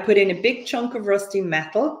 I put in a big chunk of rusty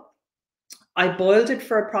metal. I boiled it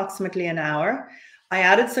for approximately an hour. I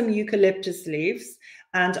added some eucalyptus leaves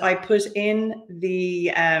and I put in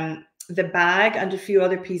the bag and a few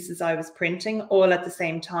other pieces I was printing all at the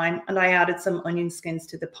same time. And I added some onion skins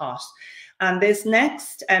to the pot. And this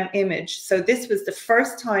next image, so this was the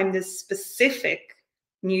first time this specific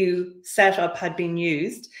new setup had been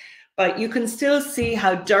used, but you can still see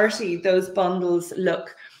how dirty those bundles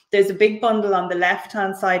look. There's a big bundle on the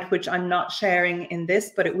left-hand side, which I'm not sharing in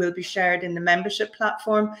this, but it will be shared in the membership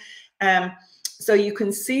platform. So you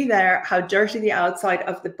can see there how dirty the outside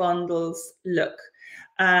of the bundles look.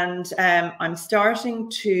 And I'm starting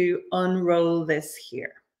to unroll this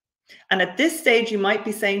here. And at this stage, you might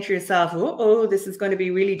be saying to yourself, oh, this is going to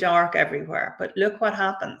be really dark everywhere. But look what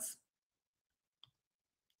happens.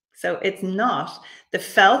 So it's not. The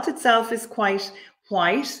felt itself is quite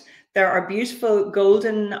white. There are beautiful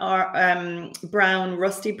golden or brown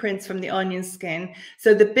rusty prints from the onion skin.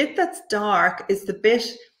 So the bit that's dark is the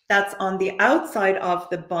bit that's on the outside of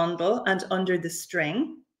the bundle and under the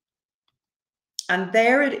string. And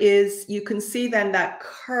there it is. You can see then that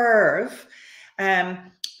curve.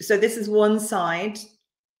 So this is one side.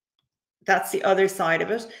 That's the other side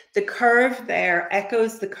of it. The curve there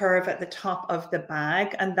echoes the curve at the top of the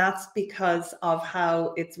bag, and that's because of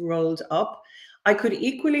how it's rolled up. I could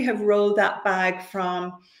equally have rolled that bag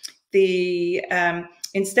from the,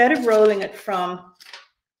 instead of rolling it from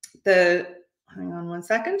the, hang on one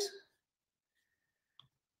second.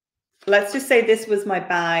 Let's just say this was my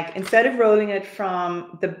bag. Instead of rolling it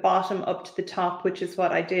from the bottom up to the top, which is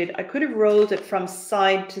what I did, I could have rolled it from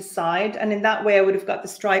side to side. And in that way, I would have got the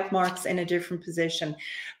stripe marks in a different position.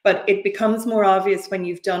 But it becomes more obvious when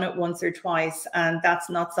you've done it once or twice. And that's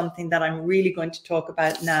not something that I'm really going to talk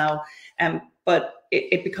about now. But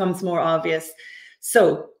it becomes more obvious.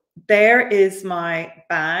 So there is my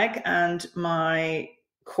bag and my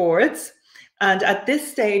cords. And at this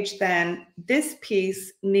stage, then, this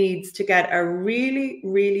piece needs to get a really,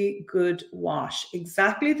 really good wash,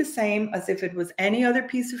 exactly the same as if it was any other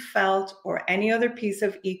piece of felt or any other piece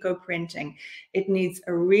of eco printing. It needs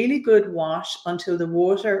a really good wash until the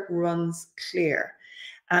water runs clear.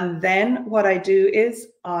 And then what I do is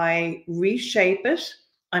I reshape it.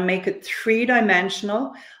 I make it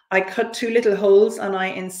 3-dimensional. I cut 2 little holes and I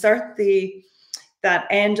insert that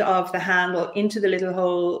end of the handle into the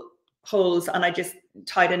little holes, and I just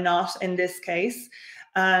tied a knot in this case.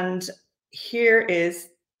 And here is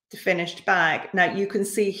the finished bag. Now you can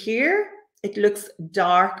see here, it looks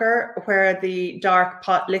darker where the dark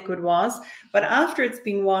pot liquid was, but after it's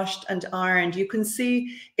been washed and ironed, you can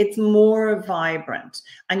see it's more vibrant.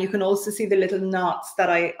 And you can also see the little knots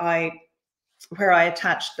that where I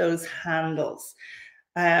attached those handles.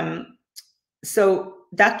 So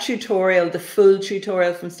that tutorial, the full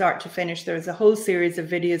tutorial from start to finish, there's a whole series of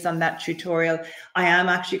videos on that tutorial. I am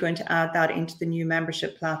actually going to add that into the new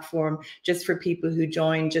membership platform just for people who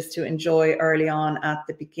join, just to enjoy early on at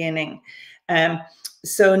the beginning.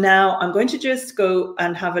 So now I'm going to just go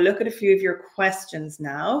and have a look at a few of your questions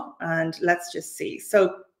now, and let's just see.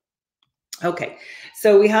 So, okay,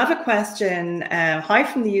 so we have a question. Hi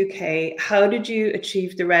from the UK. How did you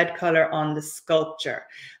achieve the red color on the sculpture?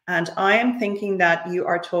 And I am thinking that you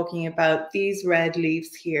are talking about these red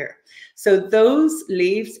leaves here. So those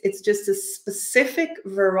leaves, it's just a specific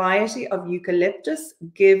variety of eucalyptus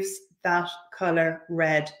gives that color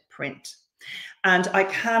red print. And I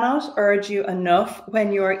cannot urge you enough,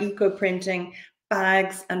 when you are eco-printing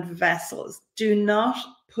bags and vessels, do not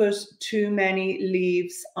put too many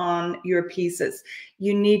leaves on your pieces.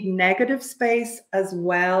 You need negative space as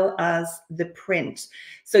well as the print.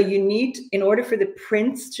 So you need, in order for the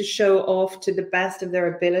prints to show off to the best of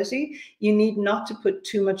their ability, you need not to put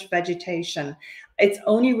too much vegetation. It's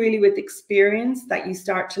only really with experience that you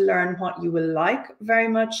start to learn what you will like very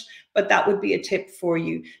much, but that would be a tip for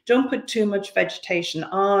you. Don't put too much vegetation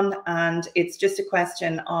on, and it's just a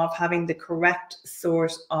question of having the correct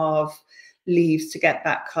sort of leaves to get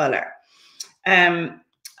that color. And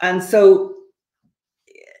so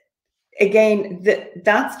again,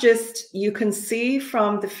 that's just, you can see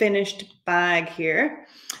from the finished bag here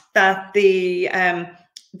that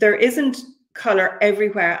there isn't color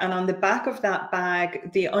everywhere, and on the back of that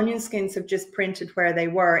bag the onion skins have just printed where they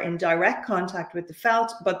were in direct contact with the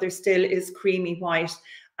felt, but there still is creamy white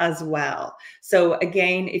as well. So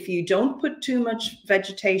again, if you don't put too much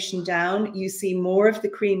vegetation down, you see more of the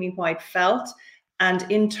creamy white felt, and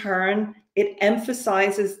in turn it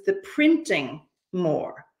emphasizes the printing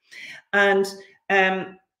more. And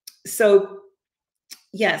so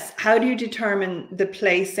yes, how do you determine the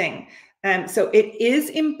placing? So it is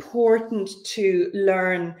important to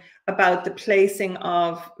learn about the placing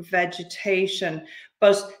of vegetation,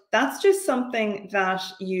 but that's just something that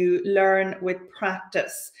you learn with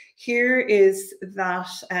practice. Here is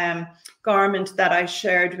that garment that I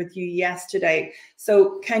shared with you yesterday.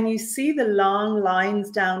 So can you see the long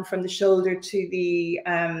lines down from the shoulder to the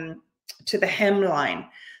hemline?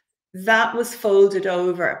 That was folded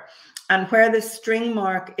over, and where the string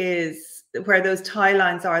mark is, where those tie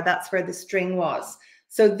lines are, that's where the string was.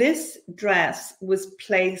 So this dress was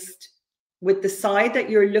placed with the side that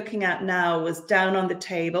you're looking at now was down on the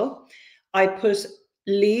table. I put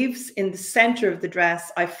leaves in the center of the dress.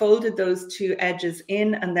 I folded those 2 edges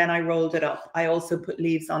in, and then I rolled it up. I also put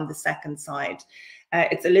leaves on the second side.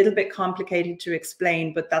 It's a little bit complicated to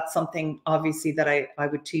explain, but that's something obviously that I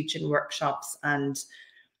would teach in workshops, and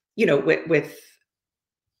you know, with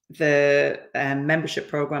the membership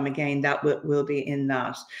program, again, that will be in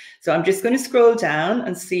that. So I'm just going to scroll down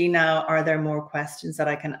and see now, are there more questions that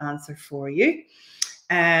I can answer for you?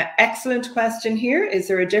 Excellent question here. Is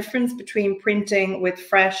there a difference between printing with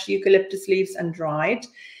fresh eucalyptus leaves and dried?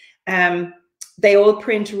 They all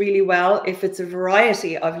print really well if it's a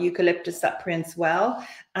variety of eucalyptus that prints well,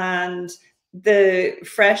 and the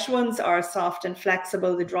fresh ones are soft and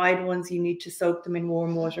flexible. The dried ones, you need to soak them in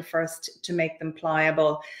warm water first to make them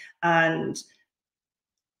pliable. And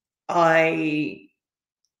I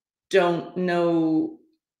don't know,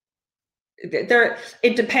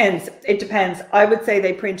 it depends. It depends. I would say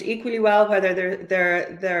they print equally well whether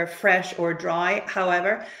they're fresh or dry.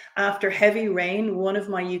 However, after heavy rain, one of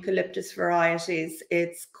my eucalyptus varieties,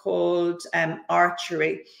 it's called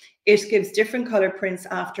Archery. It gives different color prints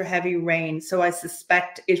after heavy rain. So I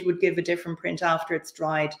suspect it would give a different print after it's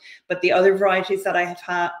dried. But the other varieties that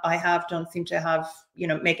I have don't seem to have, you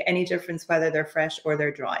know, make any difference whether they're fresh or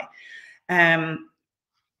they're dry.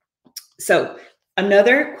 So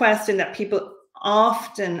another question that people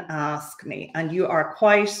often ask me, and you are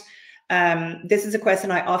quite, this is a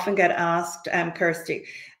question I often get asked, Kirsty.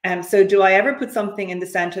 So do I ever put something in the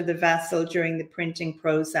center of the vessel during the printing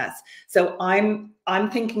process? So I'm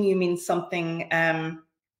thinking you mean something, I'm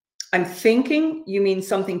thinking you mean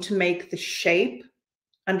something to make the shape.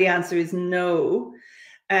 And the answer is no,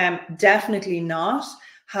 definitely not.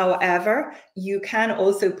 However, you can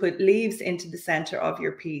also put leaves into the center of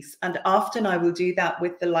your piece. And often I will do that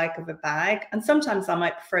with the like of a bag. And sometimes I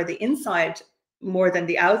might prefer the inside more than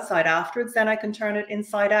the outside afterwards. Then I can turn it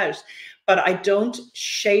inside out. But I don't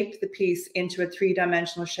shape the piece into a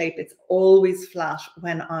three-dimensional shape. It's always flat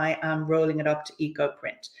when I am rolling it up to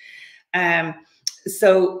EcoPrint.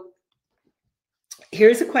 So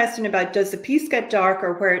here's a question about, does the piece get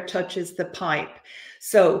darker where it touches the pipe?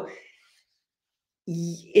 So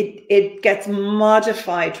it gets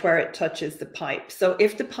modified where it touches the pipe. So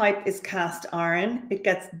if the pipe is cast iron, it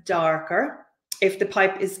gets darker. If the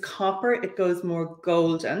pipe is copper, it goes more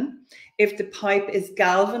golden. If the pipe is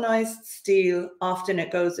galvanized steel, often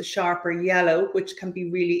it goes a sharper yellow, which can be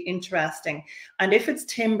really interesting. And if it's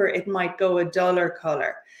timber, it might go a duller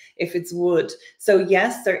color if it's wood. So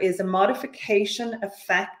yes, there is a modification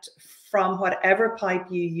effect from whatever pipe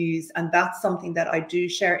you use. And that's something that I do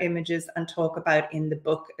share images and talk about in the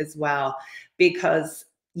book as well, because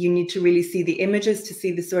you need to really see the images to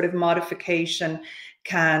see the sort of modification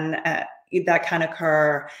that can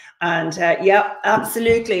occur. And yeah,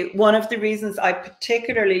 absolutely. One of the reasons I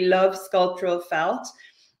particularly love sculptural felt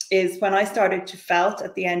is when I started to felt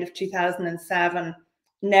at the end of 2007,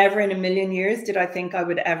 never in a million years did I think I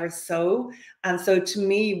would ever sew. And so to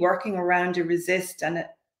me, working around a resist and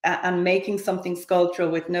making something sculptural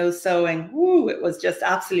with no sewing, woo, it was just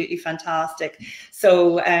absolutely fantastic.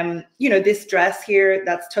 So, you know, this dress here,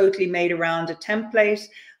 that's totally made around a template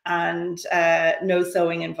and no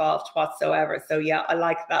sewing involved whatsoever. So yeah, I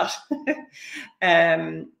like that.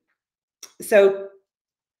 So,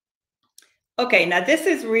 okay, now this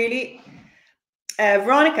is really,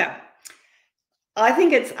 Veronica, I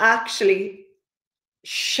think it's actually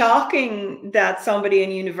shocking that somebody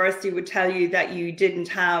in university would tell you that you didn't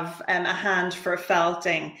have a hand for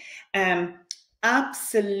felting.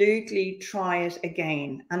 Absolutely try it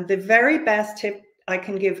again. And the very best tip I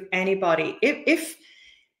can give anybody, if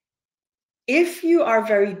you are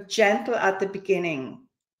very gentle at the beginning,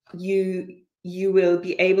 you will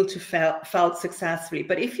be able to felt successfully.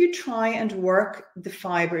 But if you try and work the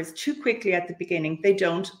fibers too quickly at the beginning, they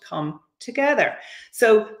don't come together.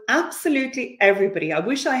 So absolutely everybody, I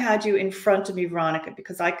wish I had you in front of me, Veronica,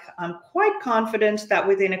 because I'm quite confident that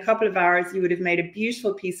within a couple of hours you would have made a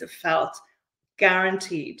beautiful piece of felt,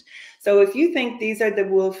 guaranteed. So if you think these are the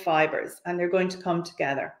wool fibers and they're going to come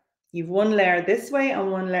together, you've one layer this way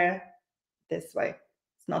and one layer this way.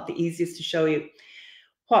 It's not the easiest to show you.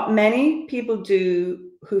 What many people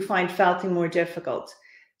do who find felting more difficult,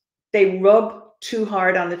 they rub too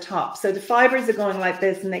hard on the top. So the fibers are going like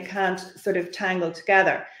this and they can't sort of tangle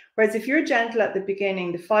together. Whereas if you're gentle at the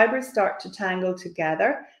beginning, the fibers start to tangle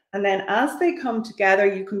together. And then as they come together,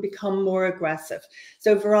 you can become more aggressive.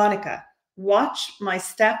 So Veronica, watch my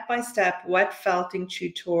step-by-step wet felting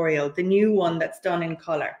tutorial, the new one that's done in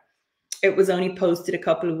color. It was only posted a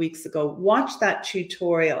couple of weeks ago. Watch that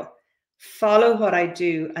tutorial. Follow what I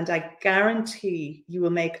do, and I guarantee you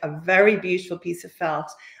will make a very beautiful piece of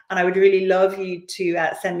felt. And I would really love you to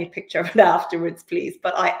send me a picture of it afterwards, please.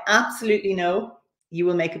 But I absolutely know you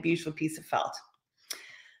will make a beautiful piece of felt.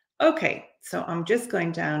 Okay, so I'm just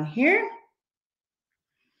going down here.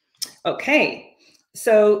 Okay,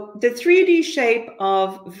 so the 3D shape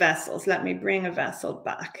of vessels. Let me bring a vessel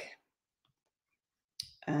back.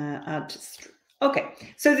 Okay,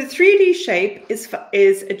 so the 3D shape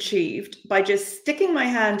is achieved by just sticking my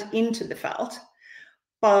hand into the felt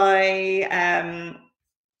by,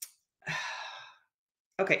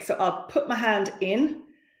 okay, so I'll put my hand in.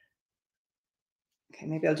 Okay,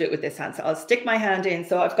 maybe I'll do it with this hand. So I'll stick my hand in.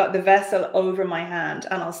 So I've got the vessel over my hand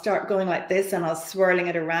and I'll start going like this and I'll swirling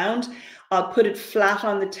it around. I'll put it flat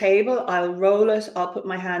on the table. I'll roll it. I'll put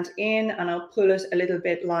my hand in and I'll pull it a little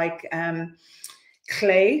bit like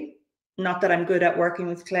clay. Not that I'm good at working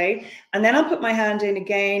with clay. And then I'll put my hand in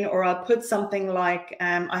again, or I'll put something like,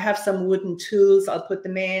 I have some wooden tools, I'll put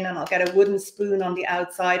them in and I'll get a wooden spoon on the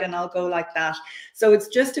outside and I'll go like that. So it's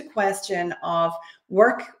just a question of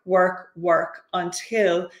work, work, work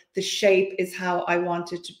until the shape is how I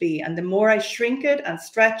want it to be. And the more I shrink it and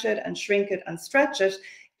stretch it and shrink it and stretch it,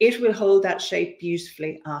 it will hold that shape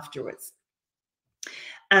beautifully afterwards.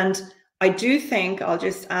 And I do think, I'll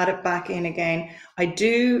just add it back in again, I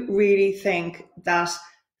do really think that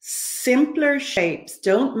simpler shapes,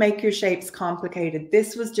 don't make your shapes complicated.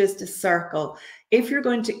 This was just a circle. If you're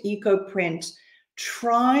going to eco print,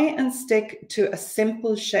 try and stick to a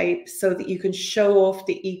simple shape so that you can show off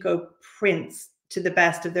the eco prints to the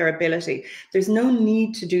best of their ability. There's no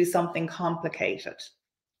need to do something complicated.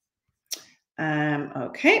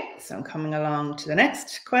 Okay, so I'm coming along to the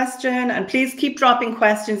next question, and please keep dropping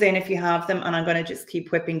questions in if you have them, and I'm going to just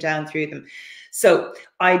keep whipping down through them. So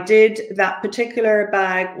I did, that particular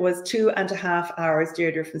bag was 2.5 hours,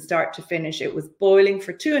 Deirdre, from start to finish. It was boiling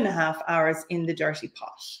for 2.5 hours in the dirty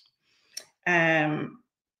pot.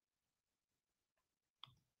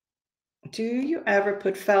 Do you ever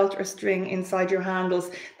put felt or string inside your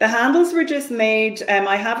handles? The handles were just made,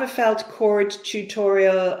 I have a felt cord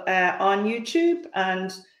tutorial on YouTube,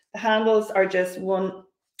 and the handles are just one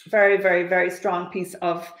very, very, very strong piece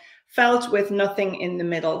of felt with nothing in the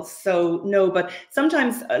middle. So no, but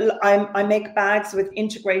sometimes I make bags with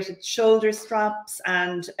integrated shoulder straps,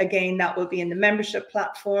 and again, that will be in the membership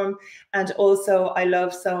platform. And also I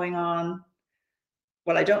love sewing on,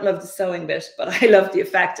 well, I don't love the sewing bit, but I love the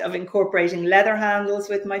effect of incorporating leather handles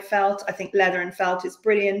with my felt. I think leather and felt is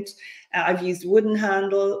brilliant. I've used wooden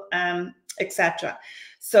handle, etc.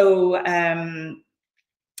 So I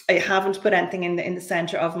haven't put anything in the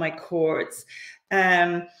center of my cords.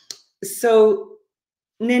 So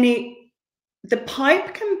Nini, the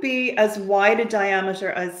pipe can be as wide a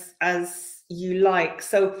diameter as you like.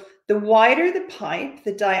 So the wider the pipe,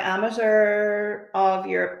 the diameter of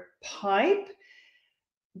your pipe,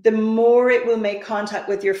 the more it will make contact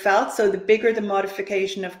with your felt, so the bigger the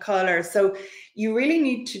modification of color. So you really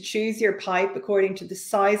need to choose your pipe according to the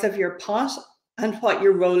size of your pot and what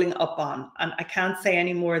you're rolling up on. And I can't say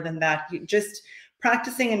any more than that. You just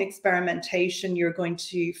practicing and experimentation, you're going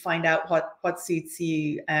to find out what suits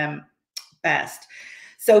you best.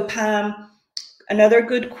 So Pam, another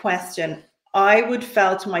good question. I would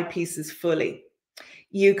felt my pieces fully.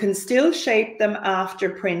 You can still shape them after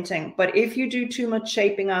printing, but if you do too much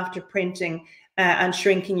shaping after printing and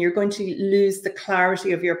shrinking, you're going to lose the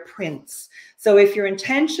clarity of your prints. So if your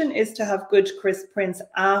intention is to have good crisp prints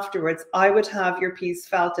afterwards, I would have your piece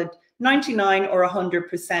felted 99 or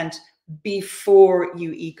 100% before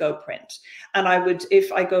you eco print. And I would,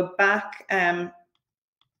 if I go back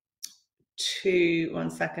to, one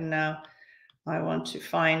second now, I want to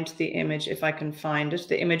find the image, if I can find it,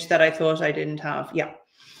 the image that I thought I didn't have. Yeah.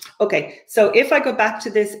 Okay, so if I go back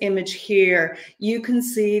to this image here, you can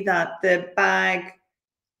see that the bag,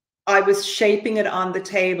 I was shaping it on the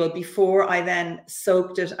table before I then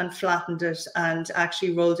soaked it and flattened it and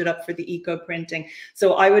actually rolled it up for the eco printing.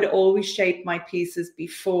 So I would always shape my pieces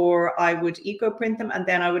before I would eco print them, and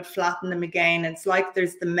then I would flatten them again. It's like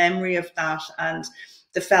there's the memory of that, and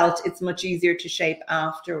the felt, it's much easier to shape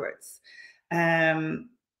afterwards.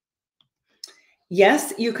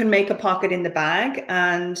 Yes, you can make a pocket in the bag,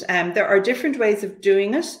 and there are different ways of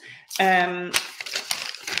doing it.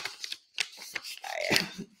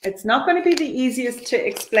 It's not going to be the easiest to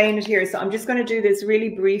explain it here, so I'm just going to do this really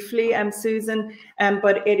briefly, Susan,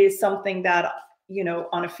 but it is something that, you know,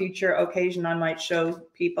 on a future occasion I might show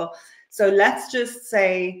people. So let's just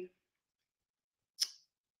say,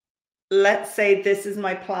 let's say this is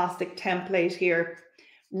my plastic template here.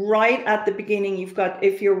 Right at the beginning, you've got,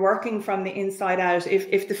 if you're working from the inside out,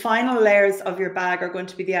 if the final layers of your bag are going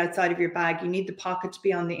to be the outside of your bag, you need the pocket to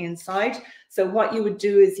be on the inside. So what you would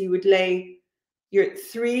do is you would lay your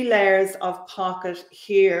 3 layers of pocket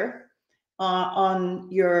here on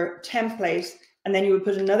your template, and then you would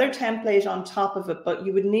put another template on top of it, but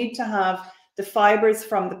you would need to have the fibers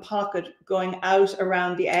from the pocket going out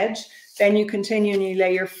around the edge. Then you continue and you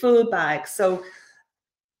lay your full bag. So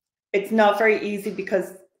it's not very easy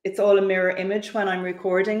because it's all a mirror image when I'm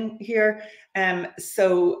recording here.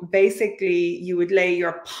 So basically you would lay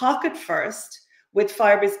your pocket first with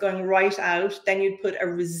fibers going right out, then you'd put a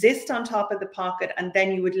resist on top of the pocket, and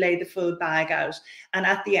then you would lay the full bag out. And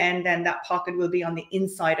at the end, then that pocket will be on the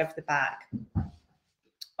inside of the bag.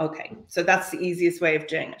 Okay, so that's the easiest way of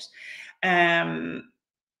doing it.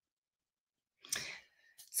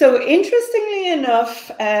 So interestingly enough,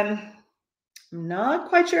 I'm not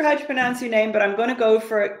quite sure how to pronounce your name, but I'm going to go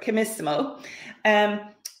for Chemissimo.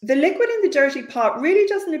 The liquid in the dirty pot really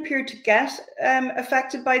doesn't appear to get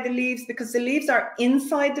affected by the leaves, because the leaves are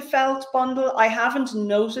inside the felt bundle. I haven't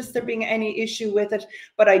noticed there being any issue with it,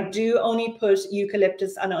 but I do only put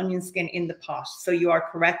eucalyptus and onion skin in the pot. So you are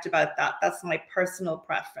correct about that. That's my personal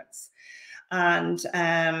preference. And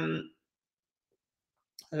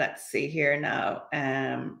let's see here now.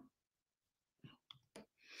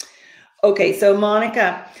 Okay, so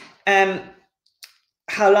Monica,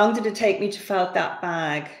 how long did it take me to felt that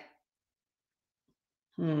bag?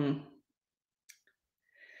 I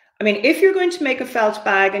mean, if you're going to make a felt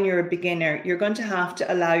bag and you're a beginner, you're going to have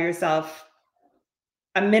to allow yourself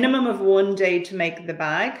a minimum of 1 day to make the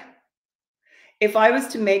bag. if I was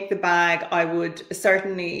to make the bag, I would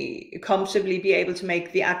certainly comfortably be able to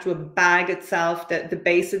make the actual bag itself, the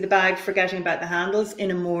base of the bag, forgetting about the handles, in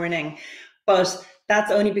a morning. But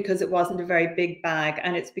that's only because it wasn't a very big bag,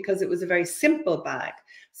 and it's because it was a very simple bag.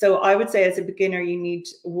 So I would say as a beginner, you need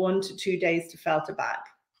 1 to 2 days to felt a bag.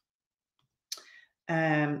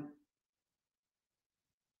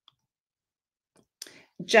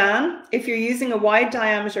 Jan, if you're using a wide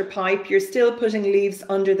diameter pipe, you're still putting leaves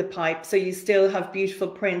under the pipe, so you still have beautiful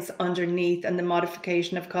prints underneath and the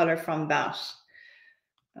modification of color from that.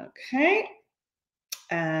 Okay.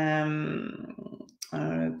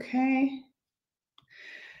 Okay.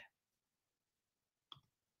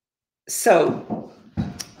 So,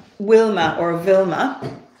 Wilma or Vilma,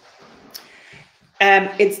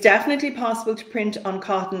 it's definitely possible to print on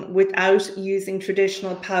cotton without using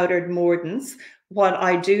traditional powdered mordants. What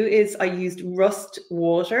I do is I used rust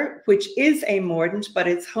water, which is a mordant, but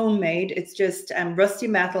it's homemade. It's just rusty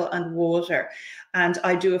metal and water. And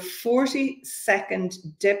I do a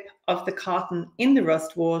 40-second dip of the cotton in the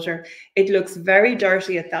rust water. It looks very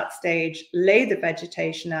dirty at that stage. Lay the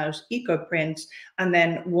vegetation out, eco print, and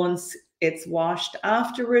then once it's washed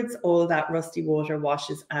afterwards, all that rusty water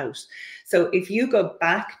washes out. So if you go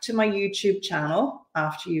back to my YouTube channel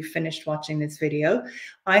after you've finished watching this video,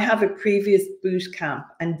 I have a previous boot camp,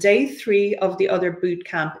 and day 3 of the other boot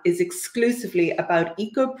camp is exclusively about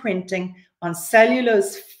eco printing on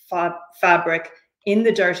cellulose fabric in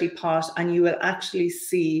the dirty pot, and you will actually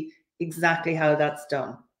see exactly how that's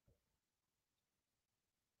done.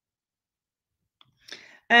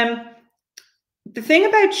 The thing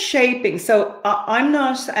about shaping, so I'm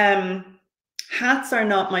not, hats are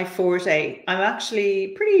not my forte. I'm actually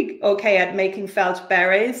pretty okay at making felt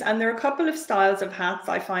berets, and there are a couple of styles of hats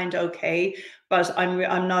I find okay, but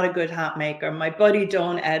I'm not a good hat maker. My buddy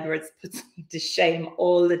Dawn Edwards puts me to shame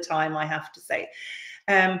all the time, I have to say.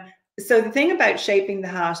 So the thing about shaping the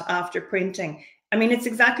hat after printing, I mean, it's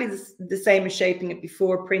exactly the same as shaping it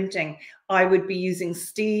before printing. I would be using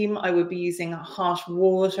steam, I would be using hot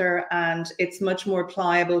water, and it's much more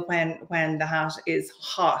pliable when the hat is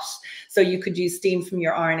hot. So you could use steam from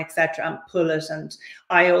your iron, etc., and pull it. And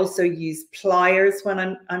I also use pliers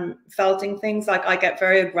when I'm felting things. Like, I get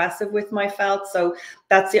very aggressive with my felt, so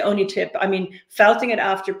that's the only tip. I mean, felting it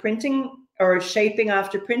after printing or shaping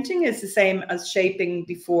after printing is the same as shaping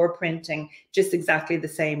before printing, just exactly the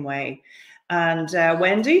same way. And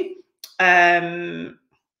Wendy, a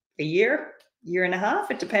year and a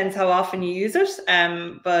half, it depends how often you use it,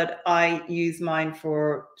 but I use mine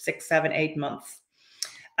for 6, 7, 8 months.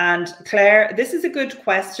 And Claire, this is a good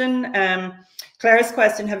question. Claire's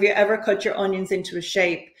question: have you ever cut your onions into a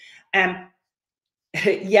shape?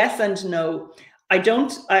 Yes and no. I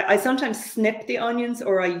don't. I sometimes snip the onions,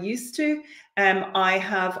 or I used to. I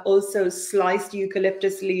have also sliced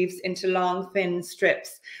eucalyptus leaves into long, thin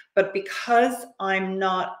strips. But because I'm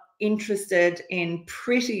not interested in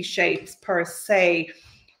pretty shapes per se,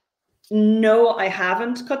 no, I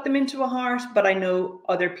haven't cut them into a heart, but I know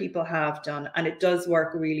other people have done, and it does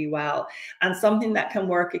work really well. And something that can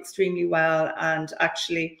work extremely well, and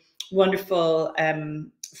actually wonderful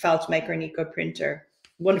felt maker and eco printer,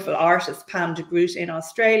 wonderful artist, Pam de Groot in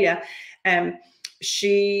Australia.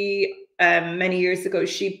 She many years ago,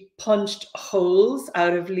 she punched holes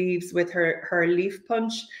out of leaves with her leaf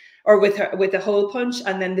punch, or with a hole punch,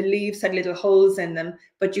 and then the leaves had little holes in them.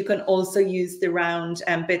 But you can also use the round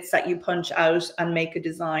bits that you punch out and make a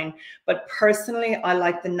design. But personally, I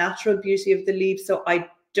like the natural beauty of the leaves, so I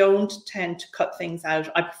don't tend to cut things out.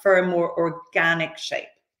 I prefer a more organic shape.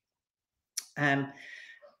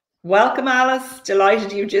 Welcome, Alice.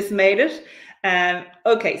 Delighted you just made it.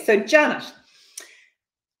 Okay, so Janet,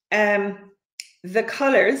 the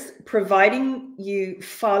colors, providing you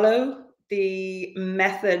follow the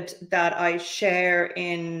method that I share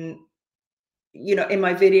in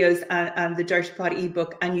my videos and the Dirty Pot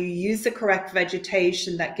ebook, and you use the correct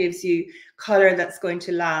vegetation that gives you color that's going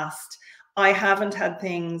to last. I haven't had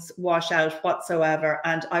things wash out whatsoever,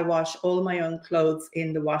 and I wash all my own clothes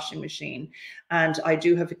in the washing machine. And I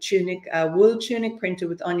do have a tunic, a wool tunic printed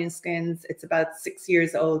with onion skins. It's about 6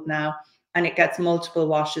 years old now, and it gets multiple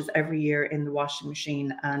washes every year in the washing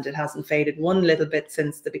machine, and it hasn't faded one little bit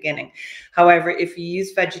since the beginning. However, if you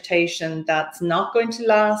use vegetation that's not going to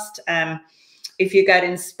last, if you get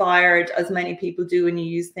inspired, as many people do, and you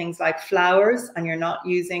use things like flowers, and you're not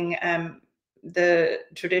using the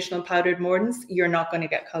traditional powdered mordants, you're not going to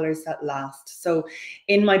get colors that last. So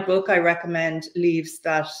in my book, I recommend leaves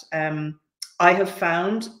that I have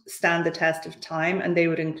found stand the test of time, and they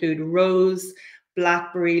would include rose,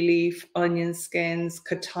 blackberry leaf, onion skins,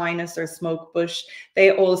 cotinus or smoke bush.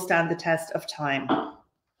 They all stand the test of time.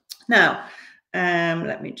 Now,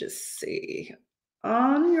 let me just see.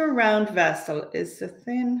 On your round vessel is the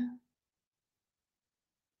thin.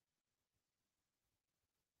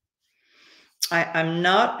 I'm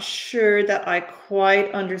not sure that I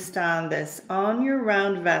quite understand this. On your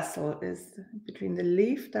round vessel is between the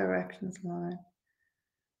leaf directions line.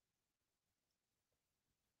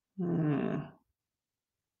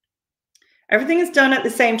 Everything is done at the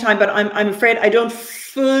same time, but I'm afraid I don't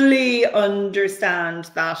fully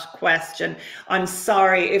understand that question. I'm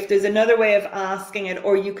sorry. If there's another way of asking it,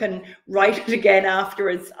 or you can write it again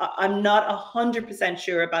afterwards, I'm not 100%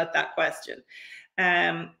 sure about that question.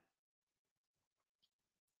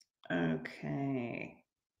 Okay.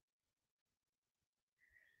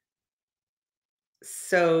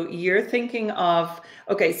 So you're thinking of,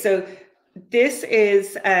 okay, so this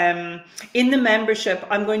is in the membership.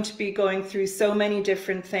 I'm going to be going through so many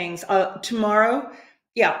different things tomorrow.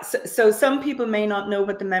 Yeah, so some people may not know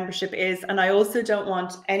what the membership is, and I also don't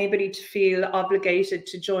want anybody to feel obligated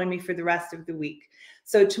to join me for the rest of the week.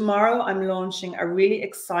 So tomorrow I'm launching a really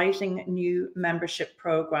exciting new membership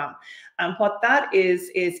program. And what that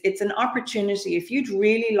is it's an opportunity. If you'd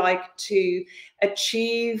really like to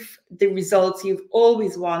achieve the results you've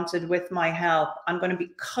always wanted with my help, I'm going to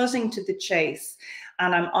be cutting to the chase.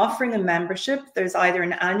 And I'm offering a membership. There's either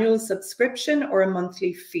an annual subscription or a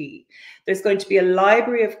monthly fee. There's going to be a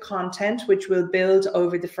library of content, which will build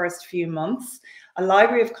over the first few months, a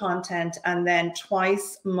library of content, and then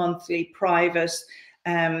twice monthly private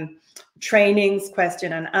trainings,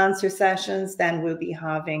 question and answer sessions. Then we'll be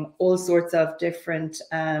having all sorts of different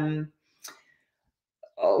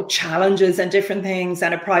challenges and different things,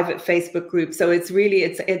 and a private Facebook group. So it's really,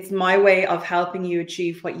 it's my way of helping you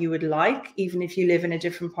achieve what you would like, even if you live in a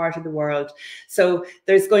different part of the world. So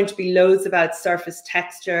there's going to be loads about surface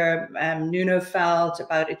texture, Nuno felt,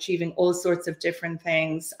 about achieving all sorts of different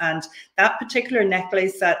things. And that particular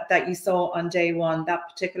necklace that you saw on day one, that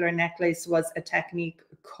particular necklace was a technique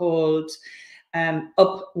called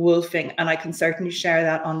up wolfing, and I can certainly share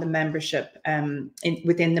that on the membership,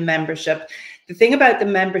 within the membership. The thing about the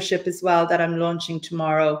membership as well that I'm launching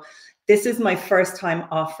tomorrow, this is my first time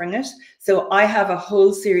offering it. So I have a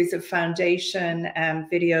whole series of foundation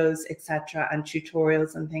videos, etc., and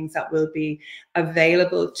tutorials and things that will be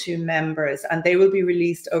available to members, and they will be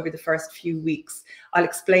released over the first few weeks. I'll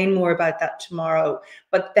explain more about that tomorrow.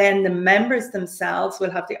 But then the members themselves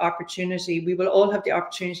will have the opportunity, we will all have the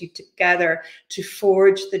opportunity together to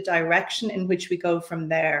forge the direction in which we go from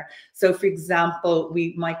there. So for example,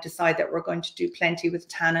 we might decide that we're going to do plenty with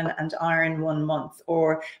tannin and iron 1 month,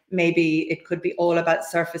 or maybe it could be all about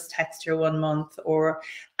surface texture 1 month, or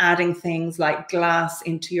adding things like glass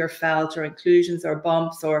into your felt, or inclusions or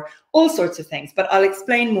bumps, or all sorts of things. But I'll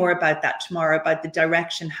explain more about that tomorrow, about the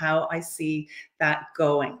direction, how I see that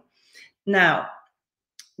going. Now,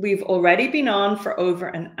 we've already been on for over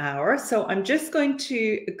an hour, so I'm just going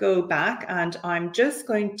to go back and I'm just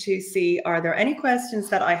going to see, are there any questions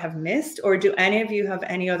that I have missed, or do any of you have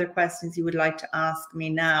any other questions you would like to ask me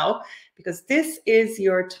now? Because this is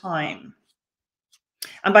your time.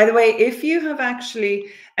 And by the way, if you have actually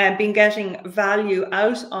been getting value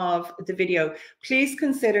out of the video, please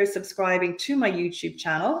consider subscribing to my YouTube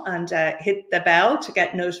channel and hit the bell to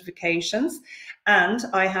get notifications. And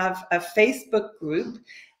I have a Facebook group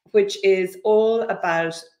which is all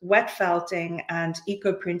about wet felting and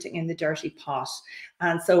eco printing in the dirty pot.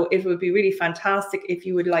 And so it would be really fantastic if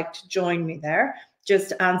you would like to join me there.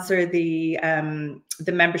 Just answer the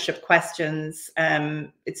membership questions.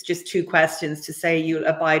 It's just 2 questions to say you'll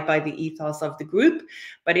abide by the ethos of the group.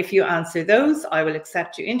 But if you answer those, I will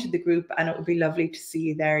accept you into the group, and it would be lovely to see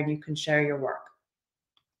you there and you can share your work.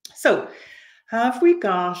 So have we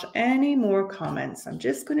got any more comments? I'm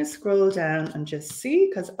just going to scroll down and just see,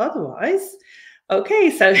 because otherwise,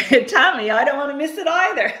 okay, so Tammy, I don't want to miss it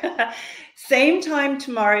either. Same time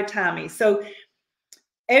tomorrow, Tammy. So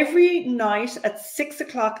every night at 6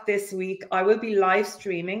 o'clock this week, I will be live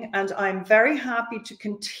streaming, and I'm very happy to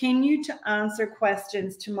continue to answer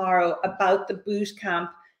questions tomorrow about the bootcamp.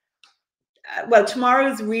 Well, tomorrow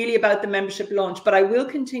is really about the membership launch, but I will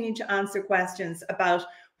continue to answer questions about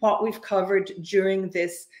what we've covered during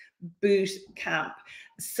this boot camp.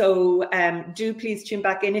 So do please tune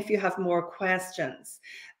back in if you have more questions.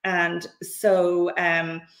 And so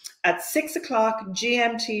at 6 o'clock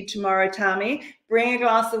GMT tomorrow, Tammy, bring a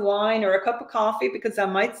glass of wine or a cup of coffee, because I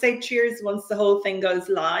might say cheers once the whole thing goes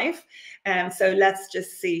live. So let's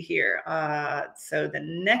just see here. So the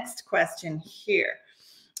next question here.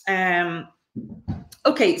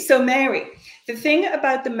 Okay, so Mary, the thing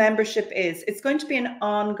about the membership is it's going to be an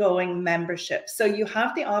ongoing membership. So you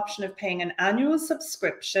have the option of paying an annual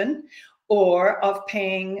subscription or of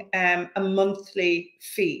paying a monthly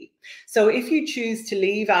fee. So if you choose to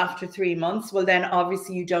leave after 3 months, well, then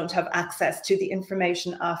obviously you don't have access to the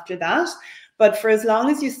information after that. But for as long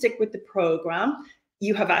as you stick with the program,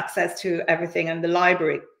 you have access to everything in the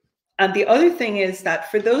library. And the other thing is that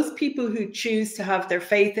for those people who choose to have their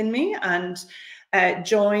faith in me and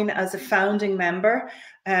join as a founding member,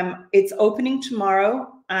 it's opening tomorrow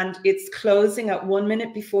and it's closing at 1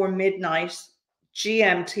 minute before midnight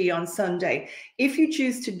GMT on Sunday. If you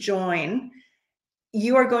choose to join,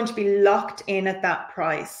 you are going to be locked in at that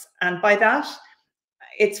price. And by that,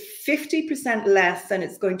 it's 50% less than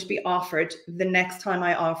it's going to be offered the next time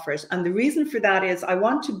I offer it. And the reason for that is I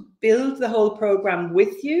want to build the whole program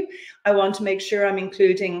with you. I want to make sure I'm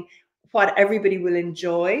including what everybody will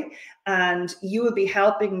enjoy, and you will be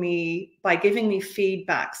helping me by giving me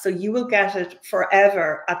feedback. So you will get it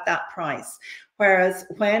forever at that price. Whereas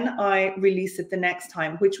when I release it the next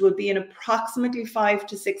time, which will be in approximately 5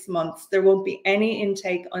 to 6 months, there won't be any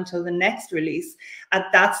intake until the next release.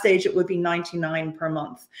 At that stage, it would be $99 per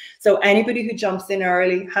month. So anybody who jumps in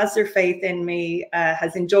early, has their faith in me,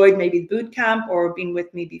 has enjoyed maybe the boot camp or been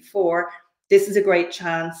with me before, this is a great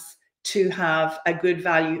chance to have a good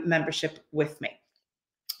value membership with me.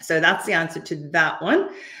 So that's the answer to that one.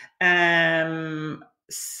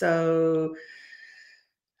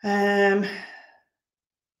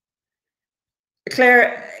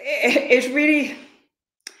 Claire,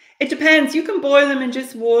 it depends. You can boil them in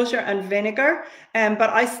just water and vinegar, but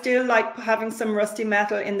I still like having some rusty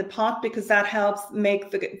metal in the pot because that helps make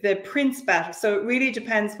the prints better. So it really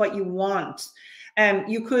depends what you want.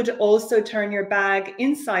 You could also turn your bag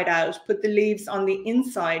inside out, put the leaves on the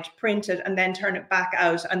inside, print it, and then turn it back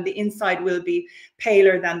out, and the inside will be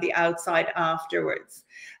paler than the outside afterwards.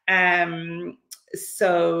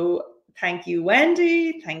 So thank you,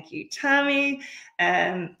 Wendy. Thank you, Tammy.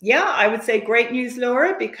 Yeah, I would say great news,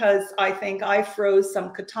 Laura, because I think I froze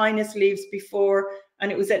some cotinus leaves before,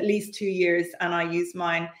 and it was at least 2 years, and I used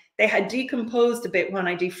mine. They had decomposed a bit when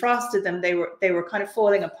I defrosted them. They were kind of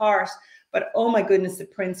falling apart, but oh my goodness, the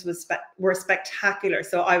prints were spectacular.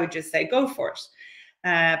 So I would just say go for it.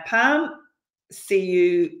 Pam, see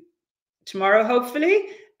you tomorrow,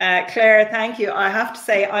 hopefully. Claire, thank you. I have to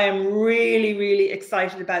say I am really, really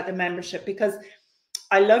excited about the membership because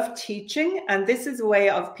I love teaching, and this is a way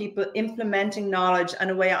of people implementing knowledge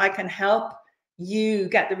and a way I can help you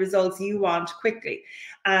get the results you want quickly.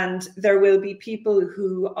 And there will be people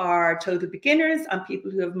who are total beginners and people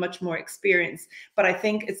who have much more experience, but I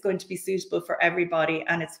think it's going to be suitable for everybody,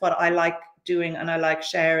 and it's what I like doing and I like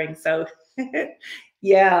sharing. So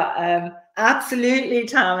yeah, absolutely,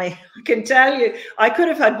 Tammy. I can tell you, I could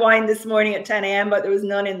have had wine this morning at 10 a.m., but there was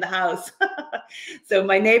none in the house. So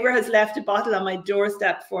my neighbor has left a bottle on my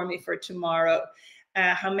doorstep for me for tomorrow.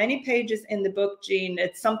 How many pages in the book, Jean?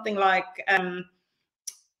 It's something like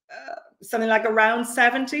around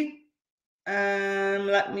 70. Around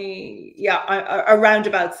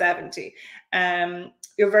about 70.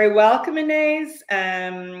 You're very welcome, Inez.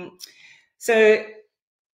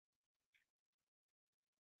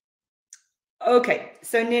 Okay,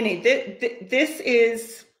 so Nini, this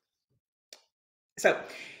is, so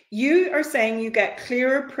you are saying you get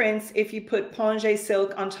clearer prints if you put pongé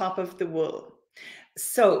silk on top of the wool.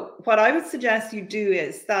 So what I would suggest you do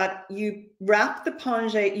is that you wrap your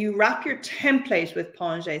template with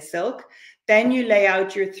pongé silk, then you lay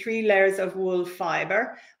out your 3 layers of wool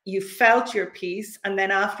fiber, you felt your piece, and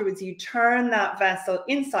then afterwards you turn that vessel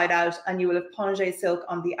inside out and you will have pongé silk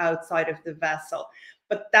on the outside of the vessel.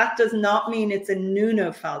 But that does not mean it's a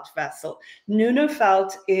Nuno felt vessel. Nuno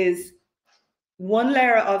felt is 1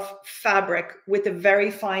 layer of fabric with a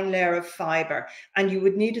very fine layer of fiber, and you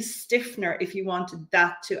would need a stiffener if you wanted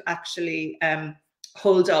that to actually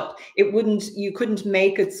hold up. You couldn't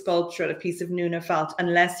make it sculptural, a piece of Nuno felt,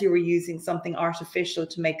 unless you were using something artificial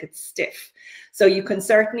to make it stiff. So you can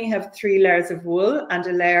certainly have 3 layers of wool and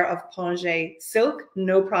a layer of pongé silk,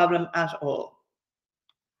 no problem at all.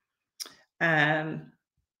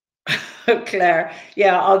 Claire,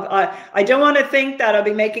 yeah, I don't want to think that I'll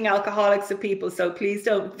be making alcoholics of people, so please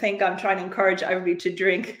don't think I'm trying to encourage everybody to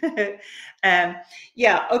drink.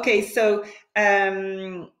 Yeah, okay, so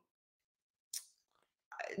the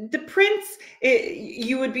prints,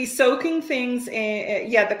 you would be soaking things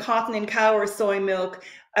in, the cotton in cow or soy milk.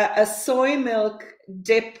 A soy milk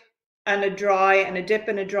dip and a dry and a dip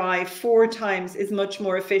and a dry 4 times is much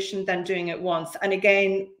more efficient than doing it once. And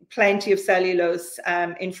again, plenty of cellulose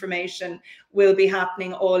information will be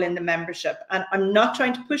happening all in the membership. And I'm not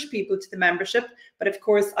trying to push people to the membership, but of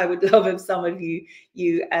course I would love if some of you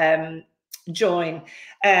join.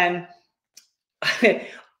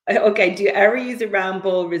 Okay, do you ever use a round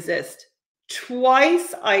ball resist?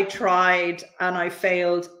 Twice I tried and I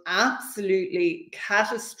failed absolutely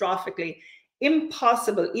catastrophically.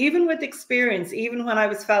 Impossible. Even with experience, even when I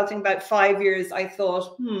was felting about 5 years, I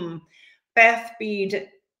thought, Beth Bede,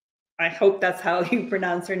 I hope that's how you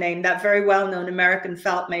pronounce her name, that very well-known American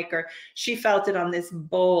felt maker, she felted on this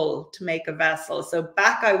bowl to make a vessel. So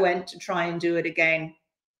back I went to try and do it again.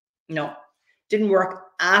 No, didn't work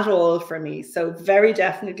at all for me. So very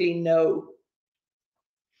definitely no.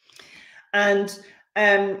 And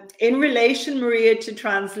in relation, Maria, to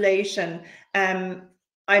translation,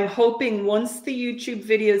 I'm hoping once the YouTube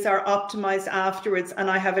videos are optimized afterwards and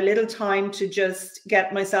I have a little time to just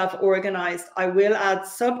get myself organized, I will add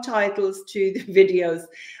subtitles to the videos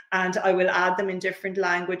and I will add them in different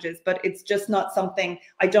languages, but it's just not something,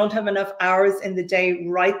 I don't have enough hours in the day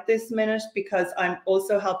right this minute because I'm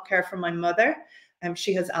also help care for my mother.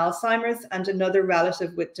 She has Alzheimer's and another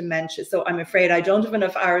relative with dementia. So I'm afraid I don't have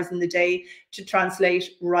enough hours in the day to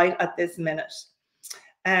translate right at this minute.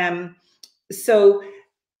 So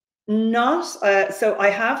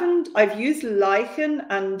I've used lichen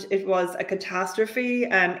and it was a catastrophe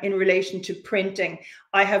in relation to printing.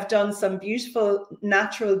 I have done some beautiful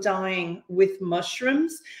natural dyeing with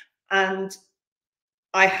mushrooms, and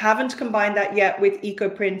I haven't combined that yet with eco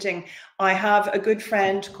printing. I have a good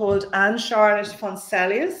friend called Anne-Charlotte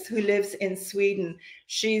Fonselius who lives in Sweden.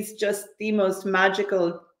 She's just the most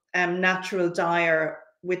magical natural dyer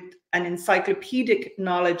with an encyclopedic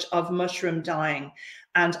knowledge of mushroom dyeing.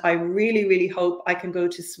 And I really, really hope I can go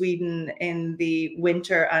to Sweden in the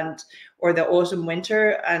winter or the autumn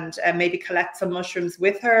winter and maybe collect some mushrooms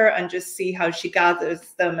with her and just see how she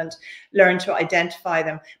gathers them and learn to identify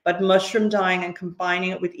them. But mushroom dyeing and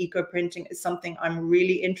combining it with eco printing is something I'm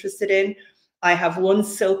really interested in. I have one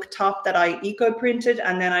silk top that I eco printed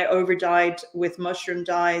and then I over dyed with mushroom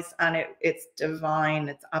dyes, and it's divine.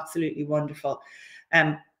 It's absolutely wonderful.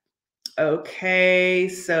 Okay,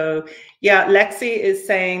 so yeah, Lexi is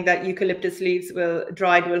saying that eucalyptus leaves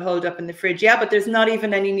dried will hold up in the fridge. Yeah, but there's not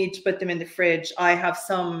even any need to put them in the fridge. I have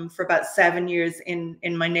some for about 7 years in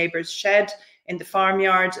my neighbor's shed in the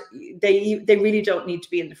farmyard. They really don't need to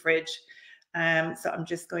be in the fridge. So I'm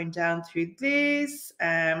just going down through this.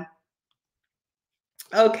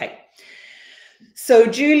 Okay, so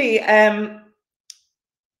Julie,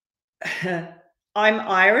 I'm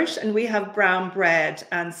Irish and we have brown bread,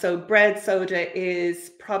 and so bread soda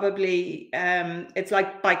is probably it's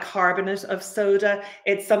like bicarbonate of soda.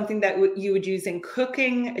 It's something that you would use in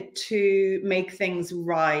cooking to make things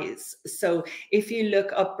rise. So if you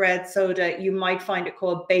look up bread soda, you might find it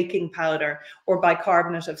called baking powder or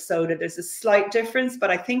bicarbonate of soda. There's a slight difference,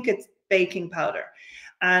 but I think it's baking powder.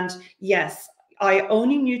 And yes, I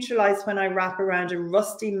only neutralize when I wrap around a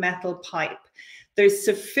rusty metal pipe. There's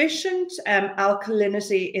sufficient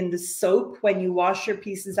alkalinity in the soap when you wash your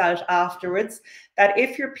pieces out afterwards that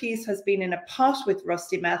if your piece has been in a pot with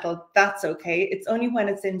rusty metal, that's okay. It's only when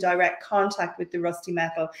it's in direct contact with the rusty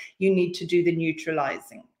metal you need to do the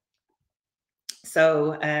neutralizing.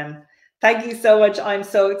 So thank you so much. I'm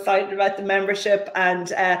so excited about the membership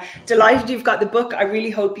and delighted you've got the book. I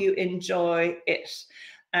really hope you enjoy it.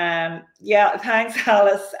 Yeah, thanks,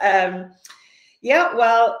 Alice. Yeah,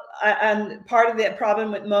 well, and part of the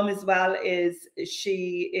problem with Mum as well is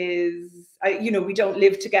she is, we don't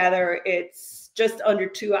live together. It's just under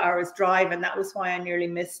 2 hours drive. And that was why I nearly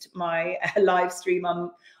missed my live stream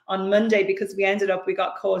on Monday, because we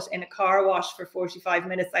got caught in a car wash for 45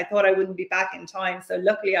 minutes. I thought I wouldn't be back in time. So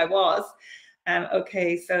luckily I was.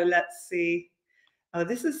 Okay, so let's see. Oh,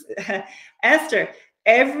 this is Esther.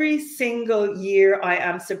 Every single year I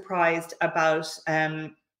am surprised about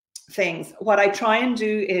things. What I try and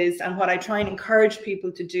do is, and what I try and encourage people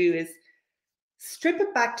to do is strip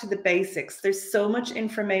it back to the basics. There's so much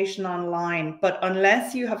information online, but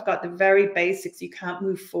unless you have got the very basics, you can't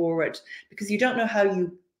move forward because you don't know how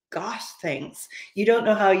you got things. You don't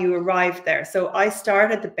know how you arrived there. So I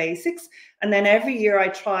start at the basics, and then every year I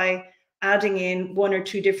try adding in 1 or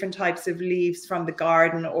 2 different types of leaves from the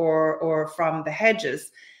garden or from the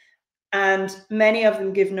hedges. And many of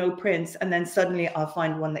them give no prints, and then suddenly I'll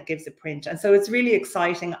find one that gives a print. And so it's really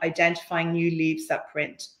exciting identifying new leaves that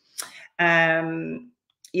print.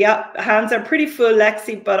 Yeah, hands are pretty full,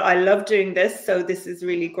 Lexi, but I love doing this. So this is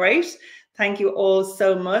really great. Thank you all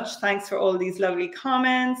so much. Thanks for all these lovely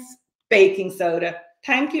comments. Baking soda.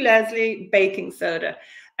 Thank you, Leslie. Baking soda.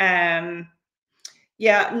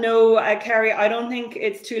 Yeah, no, Kerry, I don't think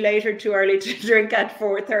it's too late or too early to drink at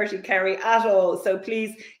 4:30, Kerry, at all. So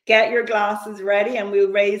please get your glasses ready, and we'll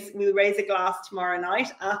raise a glass tomorrow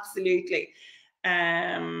night. Absolutely.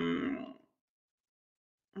 Nut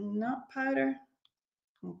powder.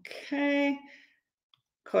 Okay.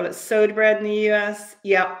 Call it soda bread in the US.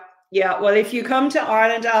 Yeah. Yeah. Well, if you come to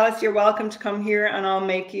Ireland, Alice, you're welcome to come here, and I'll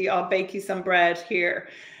bake you some bread here.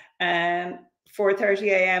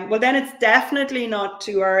 4:30 a.m. Well, then it's definitely not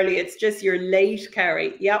too early. It's just you're late,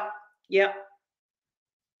 Kerry. Yep. Yep.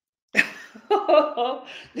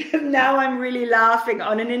 Now I'm really laughing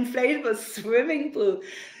on an inflatable swimming pool.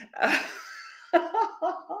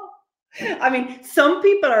 I mean, some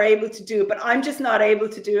people are able to do it, but I'm just not able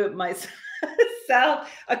to do it myself.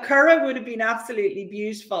 A curragh would have been absolutely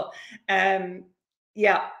beautiful.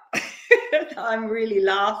 Yeah, I'm really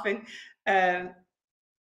laughing.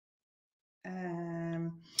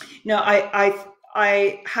 No,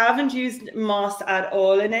 I haven't used moss at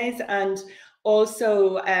all, Inez, and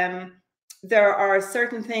also there are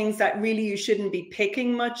certain things that really you shouldn't be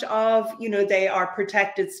picking much of. You know, they are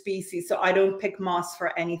protected species, so I don't pick moss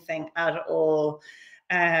for anything at all.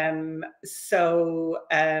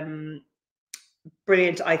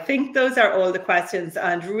 Brilliant. I think those are all the questions,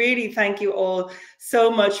 and really thank you all so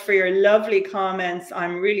much for your lovely comments.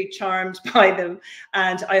 I'm really charmed by them,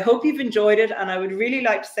 and I hope you've enjoyed it. And I would really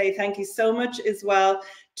like to say thank you so much as well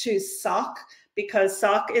to Sock, because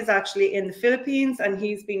Sock is actually in the Philippines, and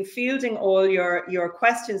he's been fielding all your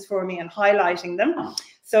questions for me and highlighting them.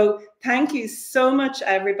 So thank you so much,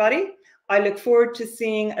 everybody. I look forward to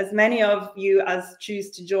seeing as many of you as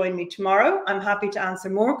choose to join me tomorrow. I'm happy to answer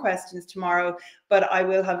more questions tomorrow, but I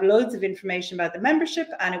will have loads of information about the membership,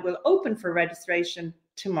 and it will open for registration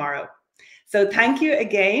tomorrow. So thank you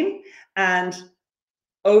again, and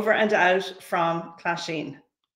over and out from Clasheen.